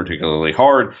particularly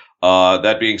hard.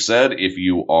 That being said, if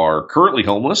you are currently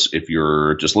homeless, if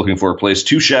you're just looking for a place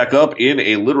to shack up in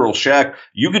a literal shack,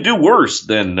 you could do worse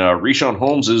than Richaun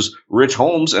Holmes' Rich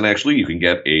Homes, and actually you can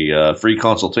get a free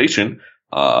consultation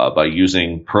by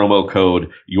using promo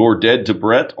code You're Dead to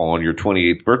Brett on your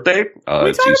 28th birthday.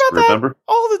 We talk about that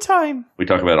all the time. We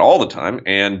talk about it all the time,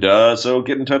 and so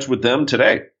get in touch with them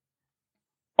today.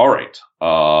 All right.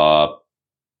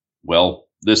 Well,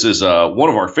 this is one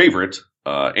of our favorite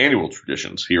annual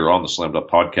traditions here on the Slammed Up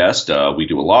podcast. We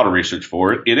do a lot of research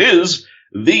for it. It is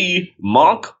the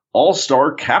mock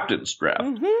All-Star Captain's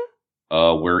Draft,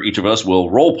 where each of us will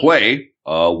role play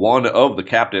one of the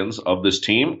captains of this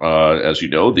team. As you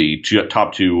know, the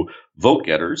top two vote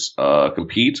getters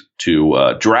compete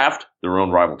to draft their own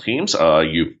rival teams.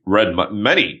 You've read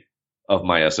many of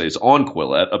my essays on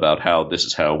Quillette about how this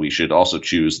is how we should also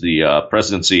choose the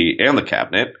presidency and the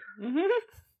cabinet.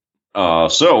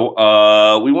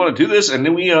 So we want to do this, and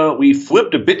then we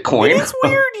flipped a Bitcoin. It's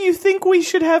weird. You think we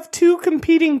should have two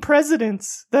competing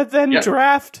presidents that then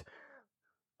draft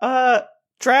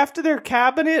their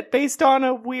cabinet based on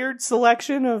a weird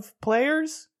selection of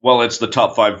players? Well, it's the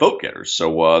top 5 vote getters.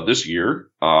 So this year,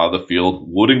 the field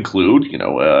would include,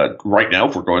 right now,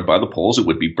 if we're going by the polls, it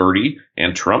would be Bernie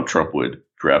and Trump. Trump would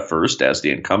draft first as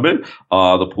the incumbent.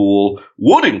 The pool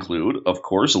would include, of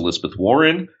course, Elizabeth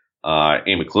Warren,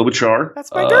 Amy Klobuchar.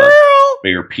 That's my girl!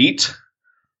 Mayor Pete.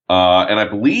 And I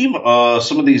believe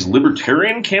some of these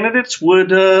libertarian candidates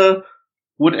would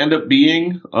end up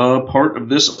being part of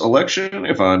this election,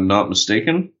 if I'm not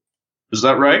mistaken. Is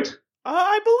that right?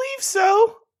 I believe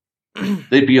so.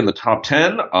 They'd be in the top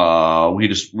 10. We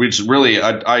just really,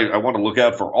 I want to look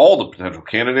out for all the potential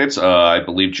candidates. I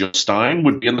believe Jill Stein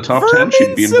would be in the top 10.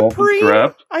 She'd be involved in the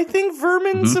draft. I think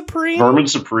Vermin Supreme. Vermin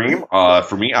Supreme.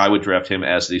 For me, I would draft him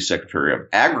as the Secretary of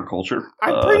Agriculture.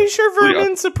 I'm pretty sure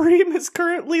Vermin Supreme is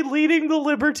currently leading the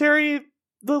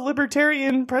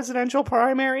Libertarian presidential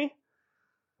primary.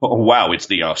 Oh, wow, it's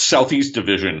the Southeast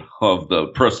Division of the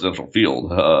presidential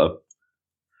field.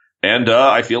 And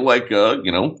I feel like,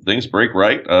 things break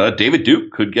right. David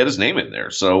Duke could get his name in there.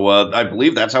 So I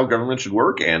believe that's how government should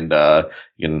work. And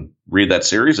you can read that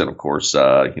series. And, of course,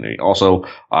 also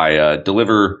I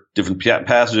deliver different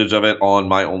passages of it on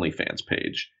my OnlyFans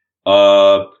page.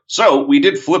 So we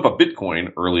did flip a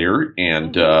Bitcoin earlier.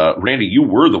 And Randy, you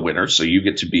were the winner. So you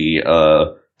get to be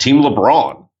Team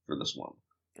LeBron for this one.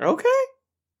 Okay.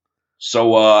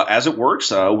 So as it works,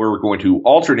 we're going to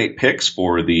alternate picks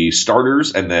for the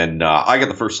starters, and then I get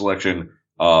the first selection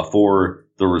for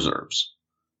the reserves.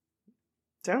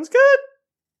 Sounds good.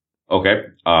 Okay.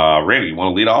 Randy, you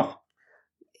want to lead off?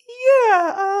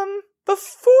 Yeah.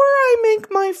 Before I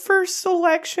make my first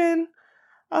selection,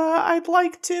 I'd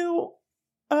like to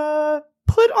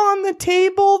put on the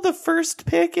table the first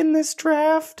pick in this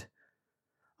draft.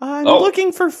 I'm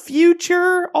looking for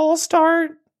future All-Star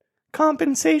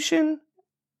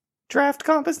draft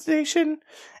compensation,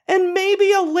 and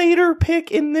maybe a later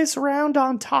pick in this round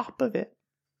on top of it.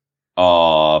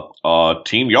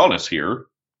 Team Giannis here.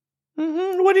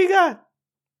 What do you got?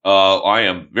 I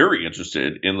am very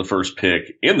interested in the first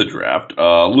pick in the draft.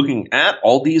 Looking at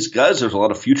all these guys, there's a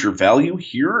lot of future value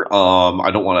here.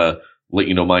 I don't want to let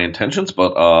you know my intentions,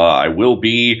 but I will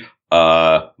be,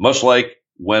 much like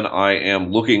when I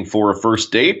am looking for a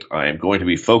first date, I am going to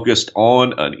be focused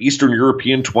on an Eastern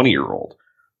European 20-year-old.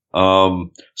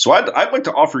 So I'd like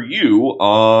to offer you,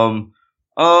 I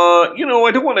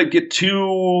don't want to get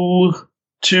too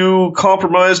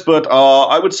compromised, but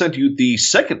I would send you the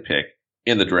second pick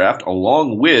in the draft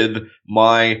along with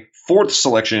my fourth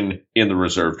selection in the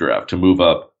reserve draft to move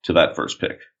up to that first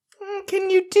pick.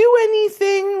 Can you do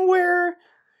anything where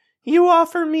you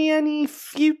offer me any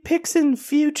few picks in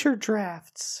future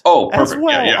drafts? Oh, perfect. As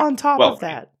well, yeah. on top of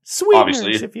that.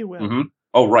 Sweeteners, if you will. Mm-hmm.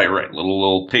 Oh, right.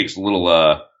 Little takes, a little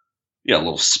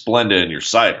Splenda in your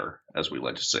cider, as we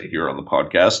like to say here on the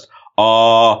podcast.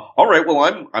 All right.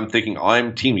 Well, I'm thinking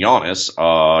I'm Team Giannis.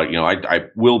 I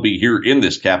will be here in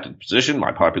this captain position.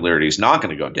 My popularity is not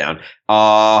going to go down.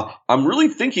 I'm really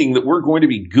thinking that we're going to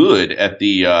be good at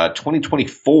the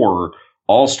 2024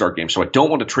 All-Star game, so I don't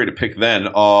want to trade a pick then.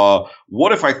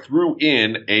 What if I threw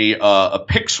in a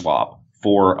pick swap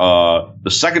for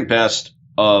the second best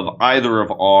of either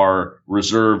of our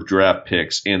reserve draft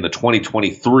picks in the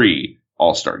 2023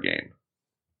 All-Star game?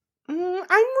 I'm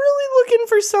really looking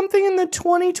for something in the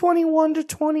 2021 to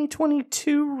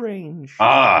 2022 range.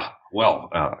 That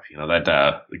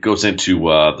goes into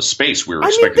the space we were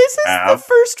expecting to have. The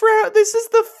first round. This is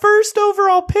the first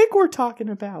overall pick we're talking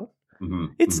about. Mm-hmm,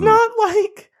 it's not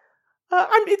like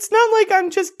it's not like I'm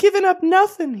just giving up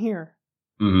nothing here.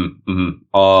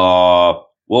 Well,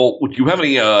 do you have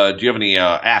any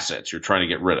assets you're trying to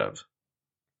get rid of?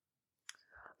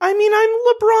 I mean, I'm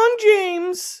LeBron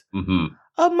James.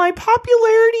 My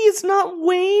popularity is not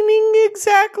waning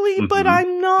exactly, but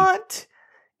I'm not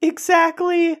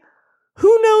exactly.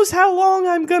 Who knows how long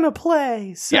I'm gonna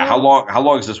play? So. Yeah, how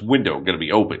long is this window going to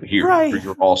be open here for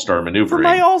your All-Star maneuvering? For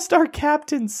my All-Star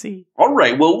captaincy. All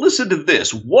right, well, listen to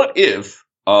this. What if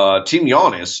Team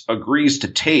Giannis agrees to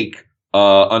take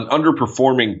an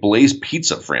underperforming Blaze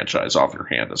Pizza franchise off your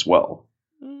hand as well?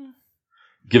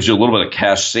 Gives you a little bit of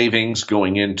cash savings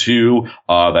going into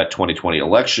that 2020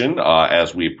 election.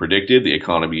 As we predicted, the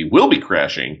economy will be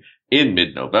crashing in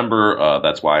mid-November.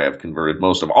 That's why I've converted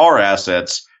most of our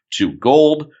assets to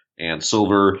gold and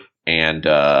silver and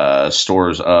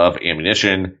stores of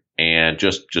ammunition and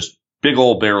just big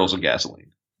old barrels of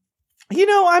gasoline.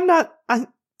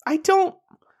 I don't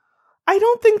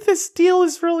think this deal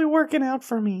is really working out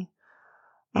for me.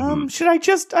 Should I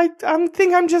just, I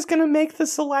think I'm just going to make the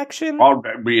selection.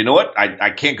 You know what? I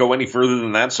can't go any further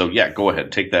than that. So yeah, go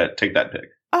ahead. Take that pick.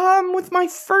 With my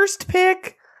first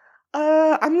pick,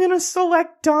 I'm going to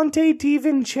select Dante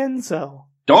DiVincenzo.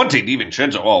 Dante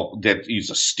DiVincenzo, he's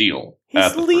a steal.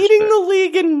 He's leading the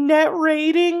league in net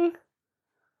rating.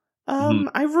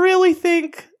 I really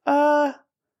think, I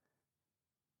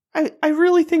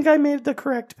really think I made the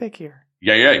correct pick here.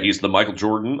 Yeah, he's the Michael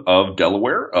Jordan of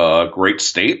Delaware. Great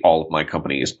state. All of my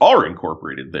companies are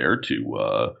incorporated there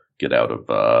to get out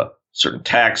of certain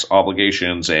tax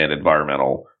obligations and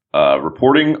environmental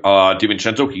reporting.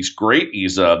 DiVincenzo, he's great.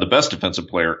 He's the best defensive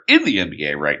player in the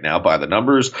NBA right now by the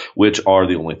numbers, which are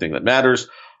the only thing that matters.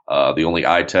 The only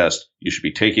eye test you should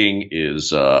be taking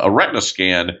is a retina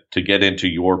scan to get into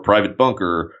your private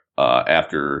bunker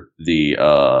after the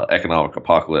economic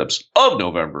apocalypse of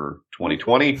November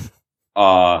 2020.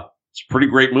 It's a pretty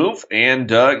great move. And,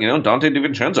 Dante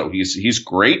DiVincenzo, he's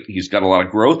great. He's got a lot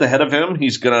of growth ahead of him.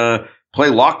 He's going to play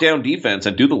lockdown defense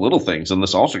and do the little things in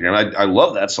this All-Star game. I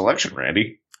love that selection,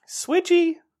 Randy.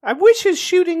 Switchy. I wish his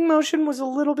shooting motion was a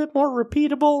little bit more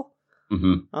repeatable.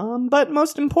 Mm-hmm. But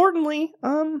most importantly,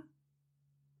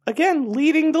 again,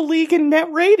 leading the league in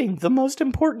net rating, the most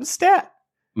important stat.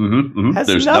 Mm-hmm, mm-hmm. Has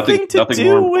There's nothing to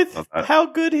do with that. how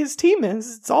good his team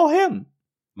is. It's all him.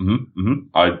 Mm-hmm, mm-hmm.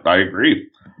 I agree.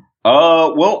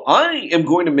 Well, I am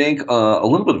going to make a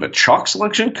little bit of a chalk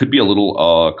selection. Could be a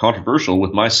little controversial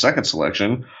with my second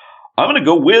selection. I'm going to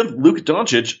go with Luka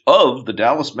Doncic of the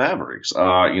Dallas Mavericks.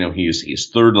 He's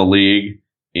third in the league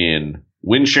in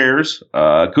win shares.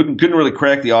 Couldn't really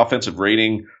crack the offensive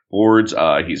rating boards.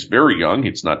 He's very young.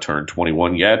 He's not turned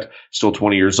 21 yet. Still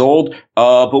 20 years old.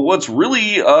 But what's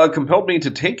really compelled me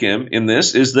to take him in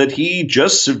this is that he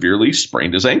just severely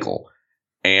sprained his ankle.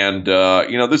 And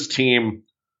this team,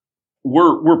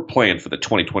 we're playing for the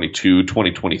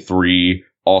 2022-2023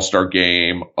 All-Star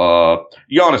game.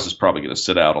 Giannis is probably going to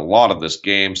sit out a lot of this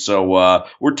game. So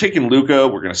we're taking Luka.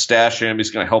 We're going to stash him.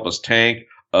 He's going to help us tank,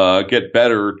 get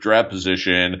better draft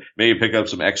position, maybe pick up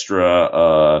some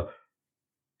extra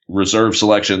reserve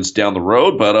selections down the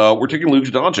road. But we're taking Luka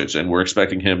Doncic, and we're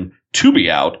expecting him to be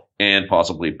out and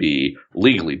possibly be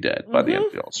legally dead by the end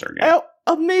of the All-Star game. Oh,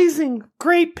 amazing.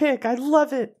 Great pick. I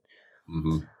love it.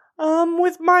 Mm-hmm.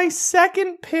 With my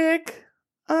second pick,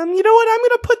 you know what? I'm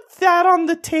going to put that on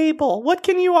the table. What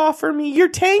can you offer me? You're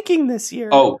tanking this year.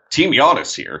 Oh, Team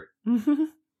Giannis here. Mm-hmm.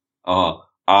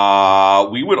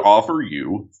 We would offer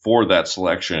you for that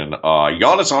selection,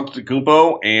 Giannis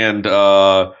Antetokounmpo and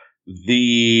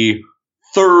the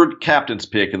third captain's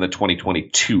pick in the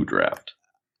 2022 draft.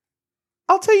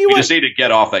 I'll tell you We what. just need to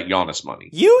get off that Giannis money.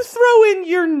 You throw in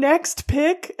your next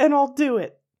pick, and I'll do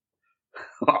it.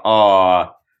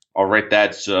 All right,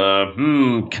 that's I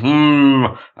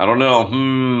don't know.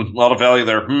 A lot of value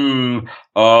there.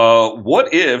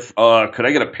 What if could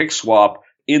I get a pick swap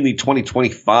in the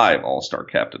 2025 All-Star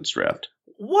Captains Draft?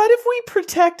 What if we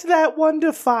protect that 1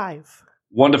 to 5?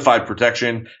 1 to 5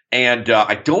 protection, and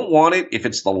I don't want it if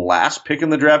it's the last pick in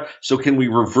the draft. So can we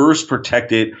reverse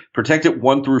protect it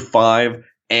 1 through 5,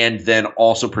 and then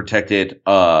also protect it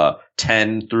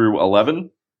 10 through 11?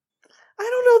 I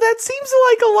don't know. That seems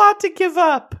like a lot to give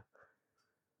up.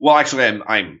 Well, actually,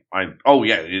 I'm. Oh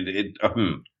yeah.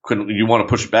 Couldn't you want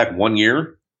to push it back 1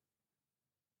 year?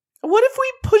 What if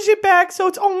we push it back so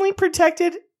it's only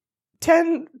protected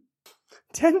 10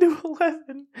 to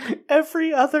 11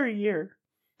 every other year?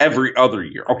 Every other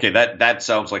year. Okay, that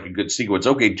sounds like a good sequence.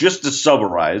 Okay, just to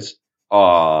summarize,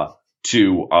 all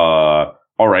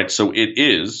right, so it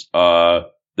is, the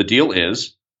deal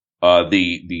is,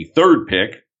 the third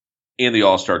pick in the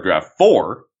All-Star Draft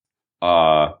for,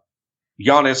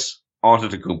 Giannis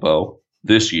Antetokounmpo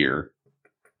this year,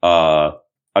 a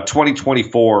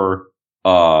 2024,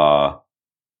 the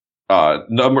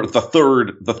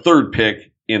third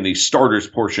pick in the starters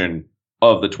portion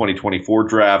of the 2024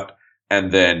 draft,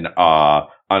 and then an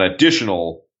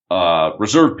additional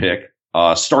reserve pick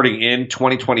starting in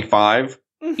 2025.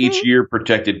 Mm-hmm. Each year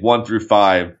protected 1 through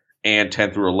 5 and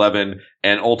 10 through 11,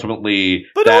 and ultimately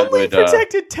but that only would,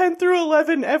 protected 10 through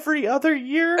 11 every other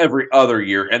year. Every other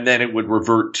year, and then it would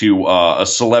revert to a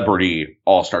celebrity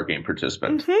All-Star Game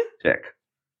participant pick.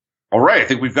 All right, I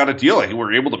think we've got a deal. I think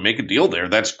we're able to make a deal there.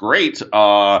 That's great.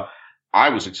 I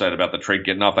was excited about the trade,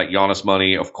 getting off that Giannis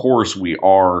money. Of course, we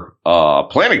are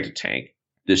planning to tank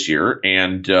this year,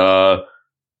 and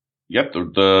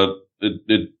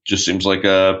it just seems like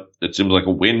a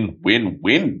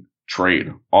win-win-win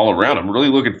trade all around. I'm really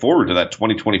looking forward to that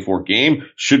 2024 game.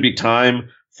 Should be time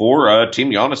for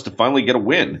Team Giannis to finally get a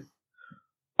win.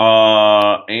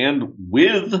 And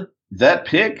with that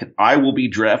pick, I will be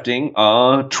drafting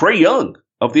Trae Young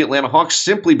of the Atlanta Hawks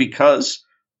simply because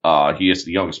he is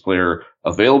the youngest player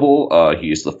available.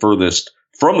 He is the furthest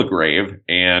from the grave,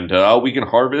 and we can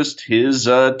harvest his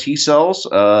T cells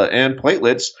and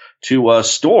platelets to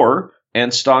store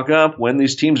and stock up when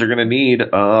these teams are going to need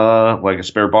like a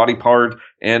spare body part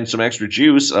and some extra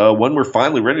juice when we're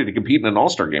finally ready to compete in an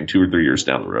All-Star game 2 or 3 years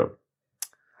down the road.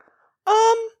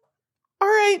 All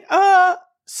right.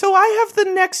 So I have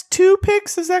the next 2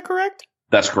 picks. Is that correct?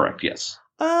 That's correct. Yes.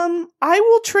 I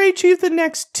will trade you the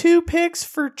next 2 picks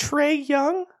for Trae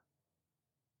Young.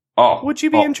 Would you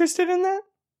be interested in that?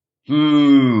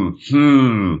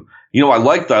 I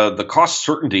like the cost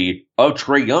certainty of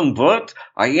Trae Young, but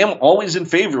I am always in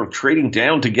favor of trading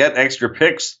down to get extra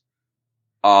picks.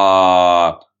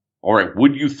 All right,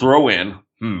 would you throw in?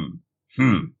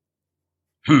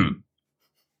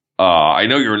 I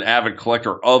know you're an avid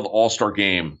collector of All-Star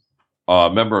Game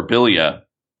memorabilia.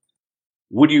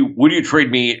 Would you trade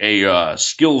me a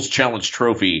Skills Challenge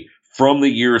trophy from the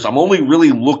years? I'm only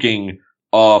really looking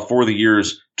for the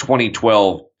years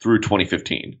 2012 through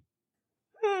 2015.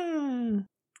 And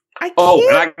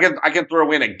I can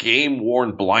throw in a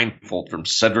game-worn blindfold from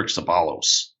Cedric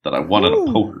Ceballos that I won at a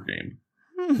poker game.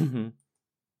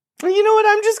 You know what?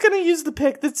 I'm just going to use the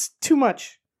pick. That's too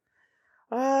much.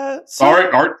 All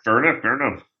right, fair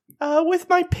enough. With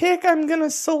my pick, I'm going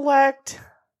to select...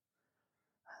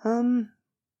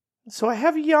 So I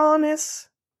have Giannis.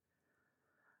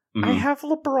 I have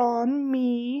LeBron,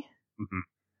 me.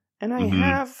 And I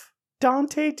have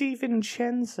Dante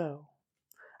DiVincenzo.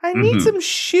 I need some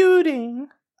shooting.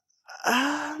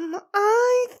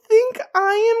 I think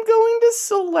I am going to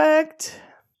select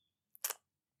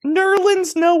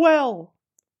Nerlens Noel.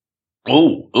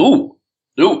 Oh,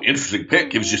 interesting pick.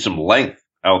 Gives you some length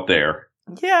out there.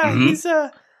 Yeah, he's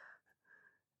a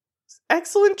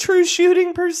excellent true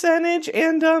shooting percentage,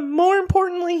 and more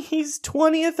importantly, he's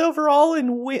 20th overall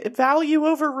in value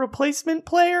over replacement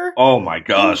player. Oh my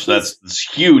gosh, that's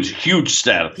huge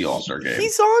stat at the All-Star game.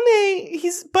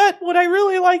 But what I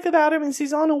really like about him is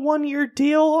he's on a 1-year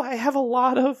deal. I have I'm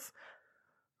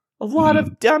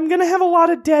gonna have a lot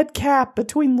of dead cap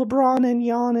between LeBron and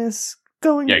Giannis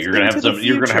going. Yeah, you're gonna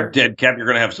have dead cap. You're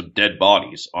gonna have some dead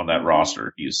bodies on that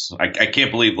roster. I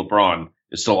can't believe LeBron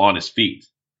is still on his feet.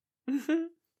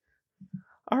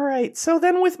 All right, so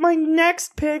then with my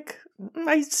next pick,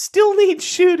 I still need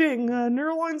shooting.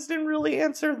 Nerlens didn't really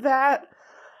answer that.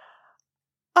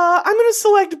 I'm going to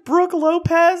select Brook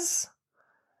Lopez.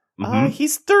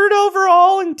 He's 3rd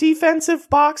overall in defensive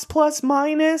box plus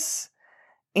minus.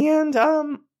 And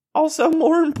also,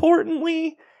 more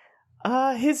importantly,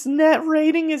 his net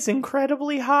rating is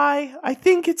incredibly high. I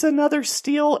think it's another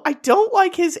steal. I don't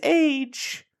like his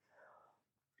age,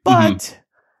 but...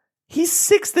 He's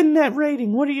 6th in net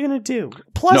rating. What are you going to do?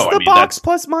 Box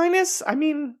plus minus? I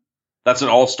mean... That's an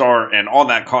all-star, and on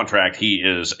that contract, he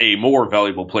is a more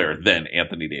valuable player than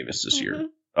Anthony Davis this year.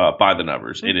 By the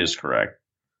numbers. It is correct.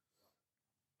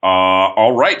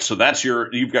 All right, so that's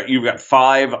you've got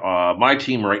 5. My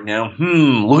team right now,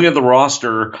 looking at the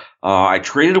roster, I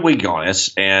traded away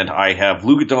Giannis, and I have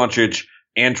Luka Doncic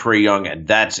and Trae Young, and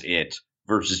that's it,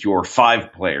 versus your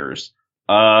 5 players.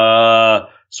 So I'm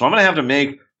going to have to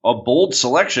make a bold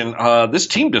selection. This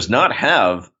team does not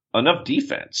have enough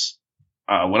defense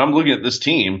when I'm looking at this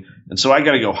team, and so I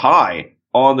got to go high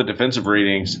on the defensive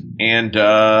ratings. And Team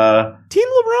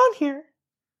LeBron here.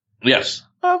 Yes.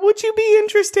 Would you be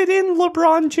interested in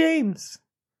LeBron James?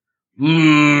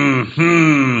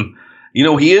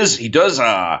 He does.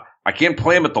 I can't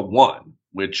play him at the 1,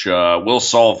 which will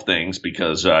solve things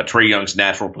because Trae Young's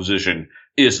natural position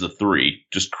is the 3.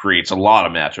 Just creates a lot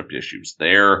of matchup issues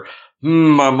there.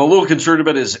 I'm a little concerned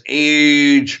about his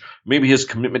age, maybe his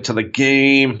commitment to the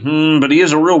game. But he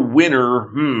is a real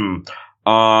winner.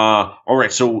 All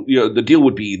right, so the deal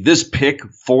would be this pick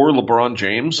for LeBron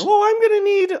James. Well, I'm going to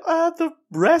need the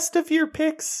rest of your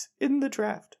picks in the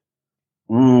draft.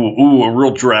 Ooh, a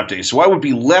real draft day. So I would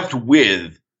be left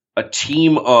with a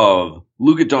team of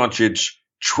Luka Doncic,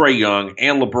 Trae Young,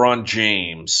 and LeBron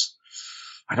James.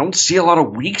 I don't see a lot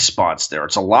of weak spots there.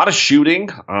 It's a lot of shooting,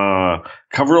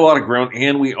 cover a lot of ground,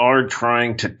 and we are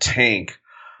trying to tank.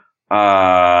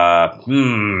 Will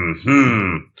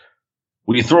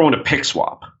you throw in a pick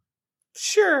swap?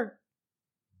 Sure.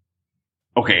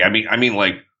 Okay, I mean,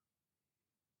 like,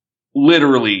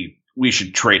 literally, we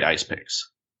should trade ice picks.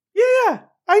 Yeah,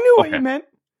 I knew what you meant.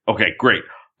 Okay, great.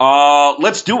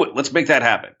 Let's do it. Let's make that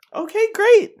happen. Okay,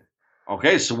 great.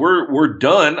 Okay, so we're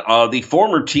done. The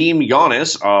former team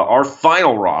Giannis, our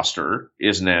final roster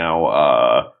is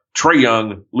now Trae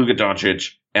Young, Luka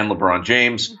Doncic, and LeBron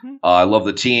James. I love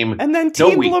the team. And then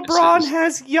Team LeBron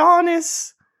has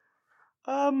Giannis,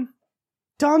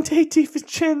 Dante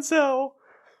DiVincenzo,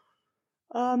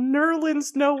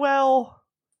 Nerlens Noel,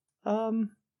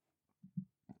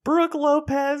 Brook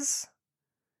Lopez.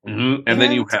 And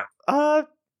then you have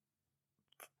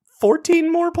 14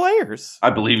 more players.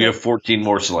 I believe you have 14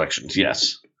 more selections,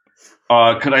 yes.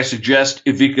 Could I suggest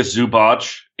Ivica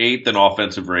Zubac, 8th in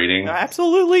offensive rating?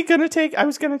 Absolutely I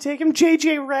was going to take him.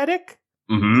 JJ Redick.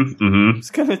 I was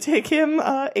going to take him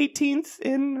 18th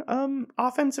in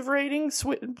offensive rating.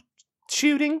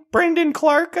 shooting. Brandon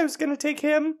Clark, I was going to take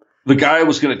him. The guy I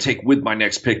was going to take with my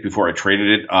next pick before I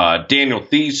traded it, Daniel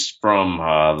Thies from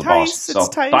the Tice,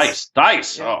 Boston. it's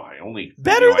Tice. Yeah. Oh, I only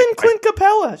Better than Clint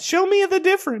Capella. Show me the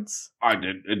difference.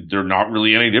 They're not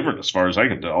really any different as far as I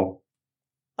can tell.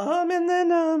 And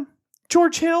then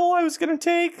George Hill, I was going to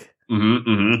take.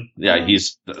 Yeah,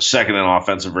 he's second in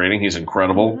offensive rating. He's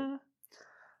incredible.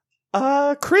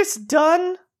 Chris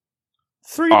Dunn,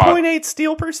 3.8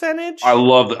 steal percentage. I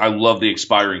love the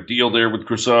expiring deal there with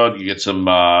Crusoe. You get some,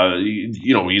 I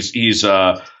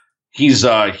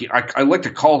like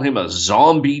to call him a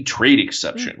zombie trade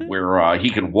exception where he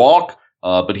can walk,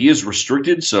 but he is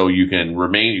restricted, so you can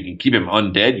keep him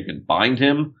undead. You can bind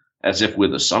him as if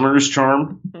with a summoner's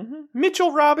charm.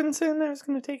 Mitchell Robinson, I was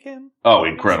going to take him. Oh,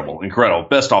 incredible.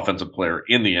 Best offensive player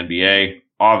in the NBA,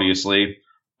 obviously.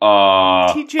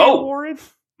 TJ Warren.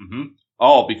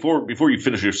 Oh, before you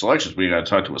finish your selections, we got to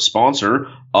talk to a sponsor.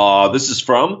 This is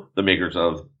from the makers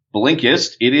of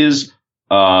Blinkist. It is,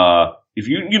 if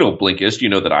you know Blinkist, you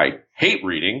know that I hate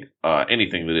reading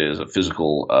anything that is a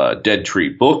physical dead tree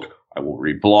book. I will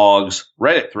read blogs,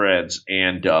 Reddit threads,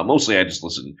 and mostly I just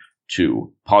listen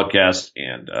to podcasts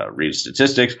and read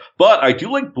statistics. But I do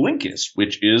like Blinkist,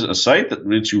 which is a site that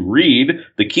lets you read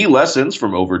the key lessons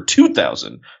from over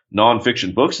 2,000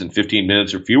 nonfiction books in 15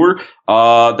 minutes or fewer.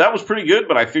 That was pretty good,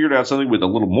 but I figured out something with a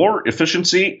little more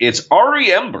efficiency. It's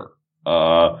Ari Ember,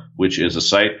 which is a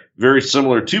site very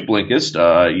similar to Blinkist.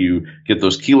 You get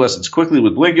those key lessons quickly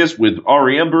with Blinkist. With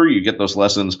Ari Ember, you get those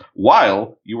lessons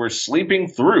while you are sleeping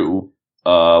through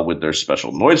with their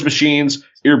special noise machines,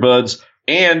 earbuds,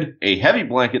 and a heavy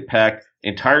blanket packed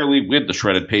entirely with the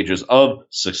shredded pages of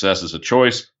Success is a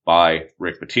Choice by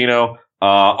Rick Pitino.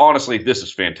 Honestly, this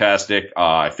is fantastic.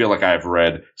 I feel like I've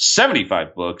read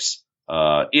 75 books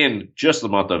in just the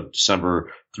month of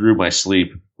December through my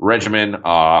sleep regimen.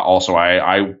 Also,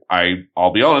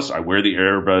 I'll be honest, I wear the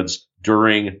earbuds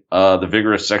during the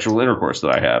vigorous sexual intercourse that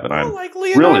I have, and I'm like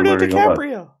Leonardo really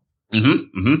DiCaprio.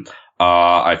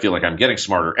 I feel like I'm getting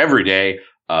smarter every day.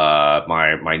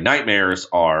 My nightmares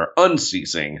are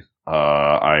unceasing.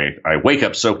 I wake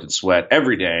up soaked in sweat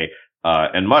every day,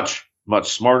 and much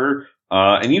smarter.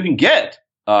 And you can get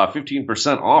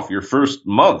 15% off your first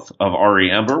month of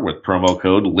Ari Ember with promo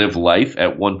code LIVELIFE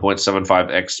at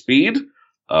 1.75x speed.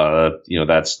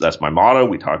 That's my motto.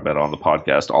 We talk about it on the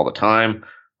podcast all the time.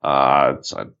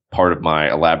 It's a part of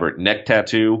my elaborate neck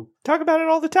tattoo. Talk about it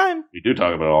all the time. We do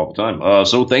talk about it all the time.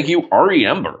 So thank you, Ari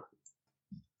Ember.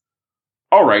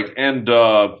 All right, and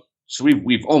so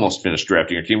we've almost finished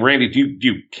drafting our team. Randy, do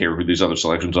you care who these other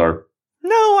selections are?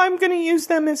 No, I'm going to use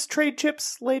them as trade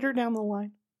chips later down the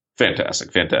line.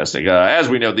 Fantastic. As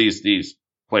we know, these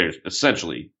players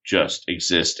essentially just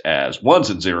exist as ones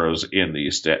and zeros in the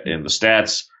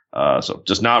stats. So it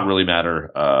does not really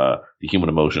matter the human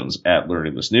emotions at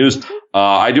learning this news.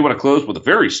 I do want to close with a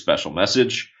very special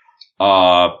message.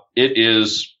 It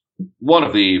is one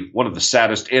of the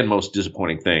saddest and most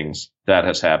disappointing things that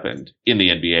has happened in the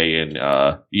NBA in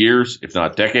years, if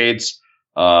not decades.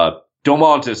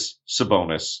 Domantas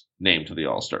Sabonis named to the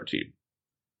All-Star team.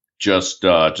 Just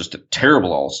a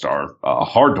terrible All-Star,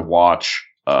 hard to watch,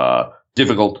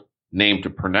 difficult name to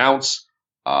pronounce.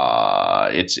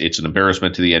 It's an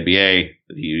embarrassment to the NBA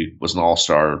that he was an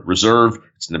All-Star reserve.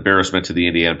 It's an embarrassment to the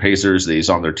Indiana Pacers that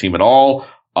he's on their team at all.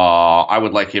 I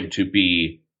would like him to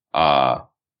be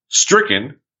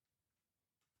stricken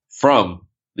from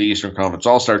the Eastern Conference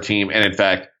All-Star team and, in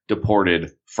fact,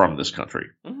 deported from this country.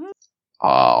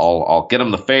 I'll get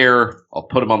him the fare. I'll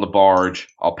put him on the barge.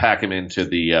 I'll pack him into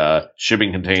the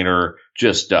shipping container.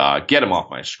 Just get him off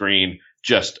my screen.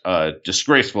 Just a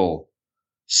disgraceful,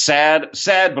 sad,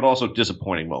 but also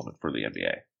disappointing moment for the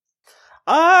NBA.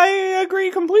 I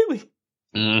agree completely.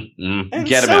 And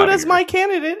get him so does my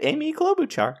candidate, Amy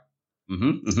Klobuchar.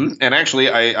 And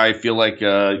actually, I feel like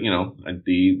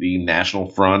the National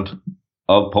Front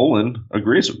of Poland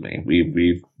agrees with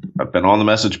me. I've been on the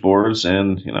message boards,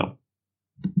 and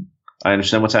I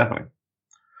understand what's happening.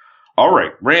 All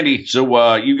right, Randy.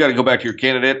 So you got to go back to your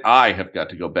candidate. I have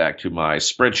got to go back to my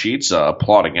spreadsheets,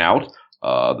 plotting out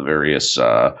the various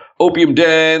opium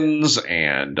dens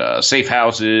and safe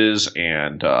houses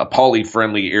and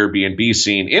poly-friendly Airbnb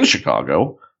scene in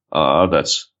Chicago.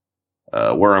 That's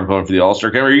where I'm going for the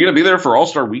All-Star game. Are you going to be there for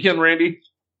All-Star weekend, Randy?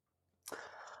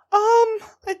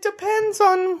 It depends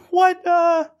on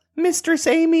what Mistress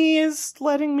Amy is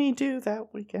letting me do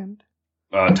that weekend.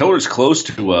 Tell her it's close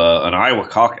to an Iowa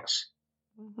caucus.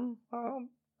 I'm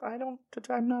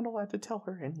not allowed to tell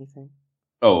her anything.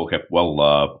 Oh, okay.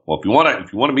 Well, if you want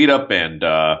to meet up and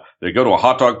they go to a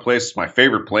hot dog place, it's my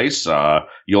favorite place.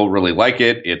 You'll really like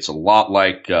it. It's a lot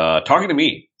like Talking to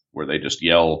Me, where they just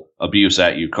yell abuse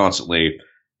at you constantly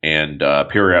and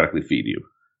periodically feed you.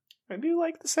 I do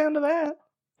like the sound of that.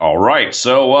 All right.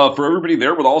 So for everybody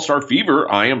there with All-Star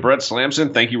Fever, I am Brett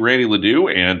Slamson. Thank you, Randy Ledoux,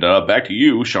 and back to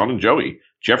you, Sean and Joey.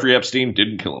 Jeffrey Epstein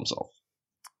didn't kill himself.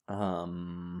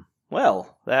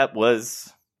 Well, that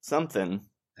was something.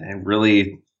 I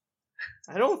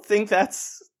don't think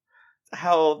that's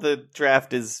how the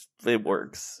draft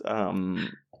works. A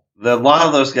lot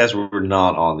of those guys were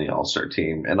not on the All-Star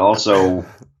team, and also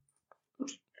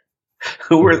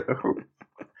who were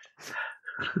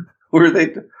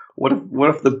they?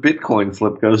 What if the Bitcoin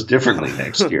flip goes differently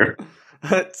next year?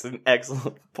 That's an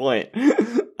excellent point.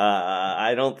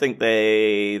 I don't think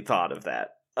they thought of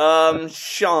that.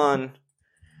 Sean,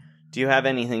 do you have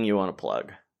anything you want to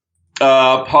plug?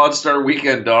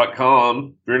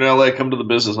 Podstarweekend.com. If you're in LA, come to the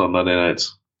business on Monday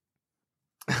nights.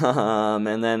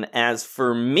 And then as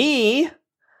for me,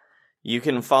 you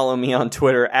can follow me on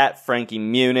Twitter at Frankie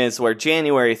Muniz, where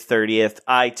January 30th,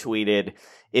 I tweeted,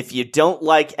 if you don't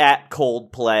like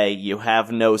Coldplay, you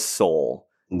have no soul.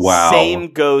 Wow.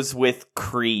 Same goes with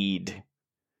Creed.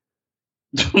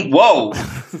 Whoa.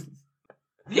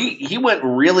 He went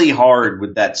really hard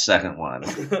with that second one.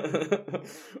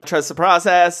 Trust the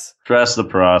process. Trust the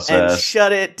process. And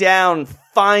shut it down.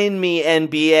 Find me,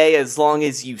 NBA, as long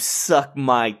as you suck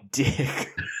my dick.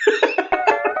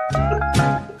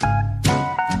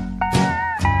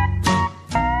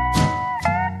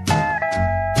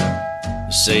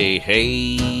 Say,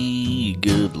 hey,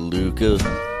 good Luca.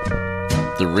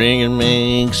 The Ringer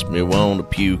makes me want to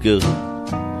puke up.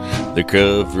 The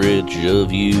coverage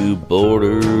of you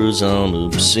borders on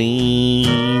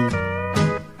obscene.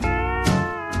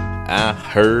 I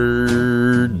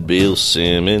heard Bill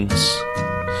Simmons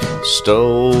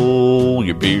stole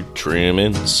your beard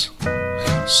trimmings,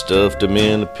 stuffed them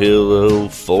in a pillow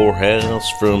for house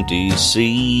from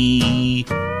D.C.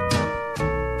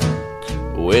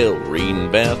 Well, reading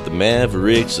about the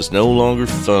Mavericks is no longer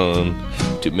fun.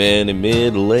 Too many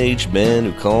middle-aged men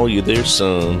who call you their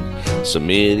son.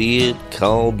 Some idiot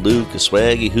called Luke a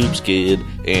swaggy hoops kid,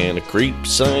 and a creep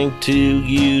sang to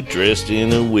you dressed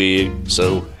in a wig.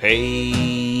 So,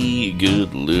 hey,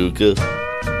 good Luca,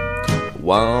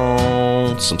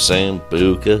 want some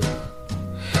Sambuca?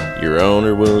 Your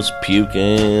owner was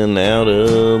puking out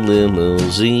a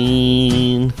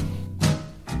limousine.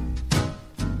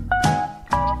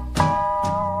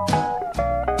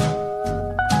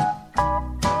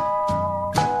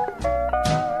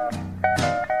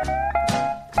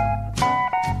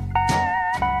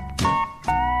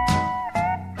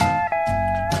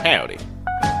 Howdy.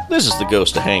 This is the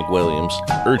ghost of Hank Williams,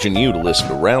 urging you to listen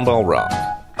to Roundball Rock.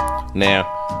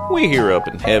 Now, we here up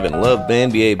in heaven love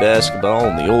NBA basketball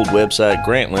and the old website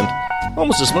Grantland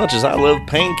almost as much as I love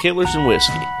painkillers and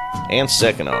whiskey, and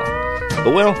second on.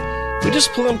 But well, we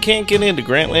just plumb can't get into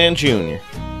Grantland Jr.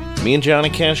 Me and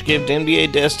Johnny Cash gave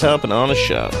NBA Desktop an honest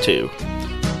shot, too.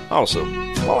 Also,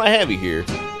 while I have you here,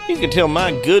 you can tell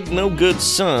my good no good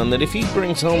son that if he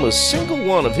brings home a single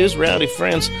one of his rowdy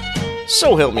friends,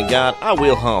 so help me God, I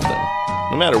will haunt them,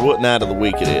 no matter what night of the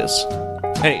week it is.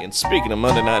 Hey, and speaking of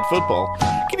Monday Night Football,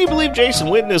 can you believe Jason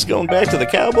Witten is going back to the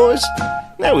Cowboys?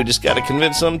 Now we just got to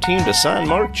convince some team to sign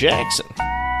Mark Jackson.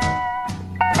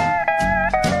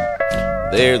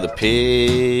 They're the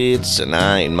pits, and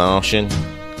I ain't moshing.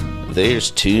 There's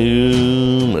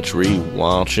too much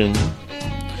rewatching.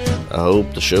 I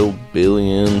hope the show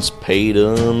Billions paid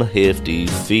them a hefty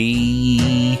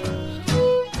fee.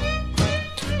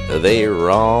 They're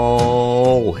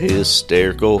all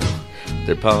hysterical.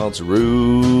 Their pods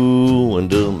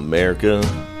ruined America.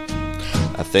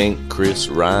 I think Chris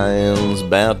Ryan's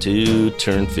about to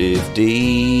turn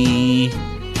 50.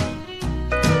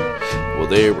 Well,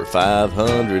 there were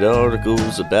 500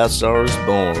 articles about Stars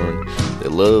Born. They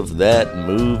love that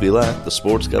movie like the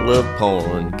sports guy love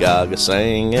porn. Gaga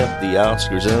sang at the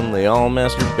Oscars and they all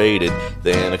masturbated,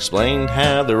 then explained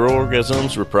how their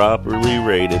orgasms were properly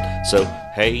rated. So,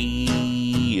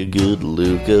 hey, good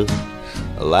Luca,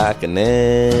 like a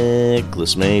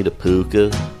necklace made of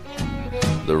puka.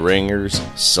 The Ringer's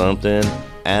something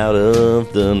out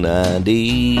of the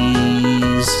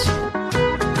 90s.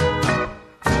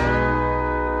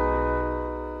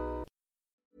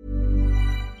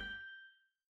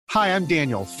 Hi, I'm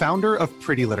Daniel, founder of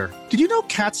Pretty Litter. Did you know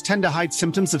cats tend to hide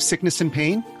symptoms of sickness and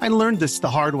pain? I learned this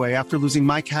the hard way after losing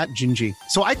my cat, Gingy.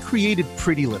 So I created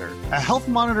Pretty Litter, a health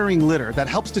monitoring litter that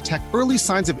helps detect early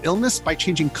signs of illness by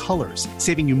changing colors,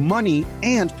 saving you money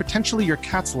and potentially your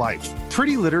cat's life.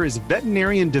 Pretty Litter is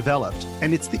veterinarian developed,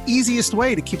 and it's the easiest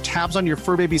way to keep tabs on your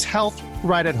fur baby's health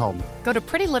right at home. Go to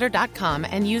prettylitter.com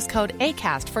and use code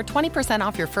ACAST for 20%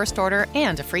 off your first order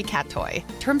and a free cat toy.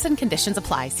 Terms and conditions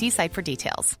apply. See site for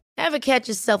details. Ever catch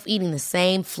yourself eating the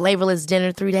same flavorless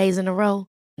dinner 3 days in a row?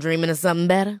 Dreaming of something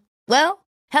better? Well,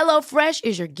 HelloFresh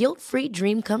is your guilt-free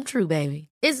dream come true, baby.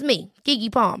 It's me,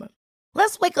 Keke Palmer.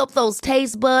 Let's wake up those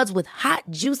taste buds with hot,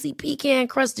 juicy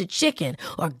pecan-crusted chicken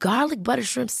or garlic butter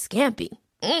shrimp scampi.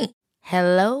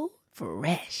 Hello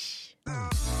Fresh.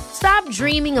 Stop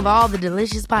dreaming of all the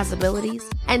delicious possibilities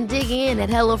and dig in at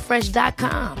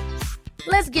HelloFresh.com.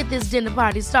 Let's get this dinner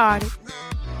party started.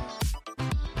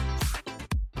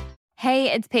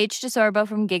 Hey, it's Paige DeSorbo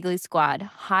from Giggly Squad.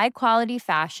 High quality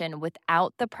fashion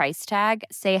without the price tag.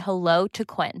 Say hello to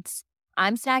Quince.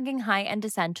 I'm snagging high-end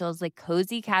essentials like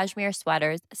cozy cashmere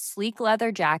sweaters, sleek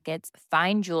leather jackets,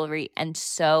 fine jewelry, and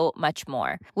so much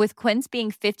more. With Quince being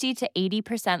 50 to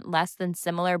 80% less than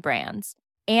similar brands.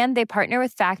 And they partner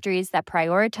with factories that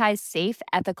prioritize safe,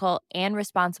 ethical, and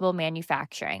responsible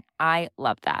manufacturing. I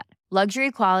love that.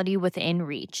 Luxury quality within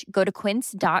reach. Go to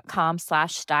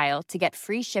quince.com/style to get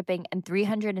free shipping and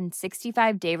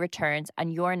 365-day returns on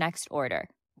your next order.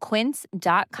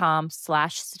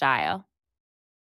 Quince.com/style.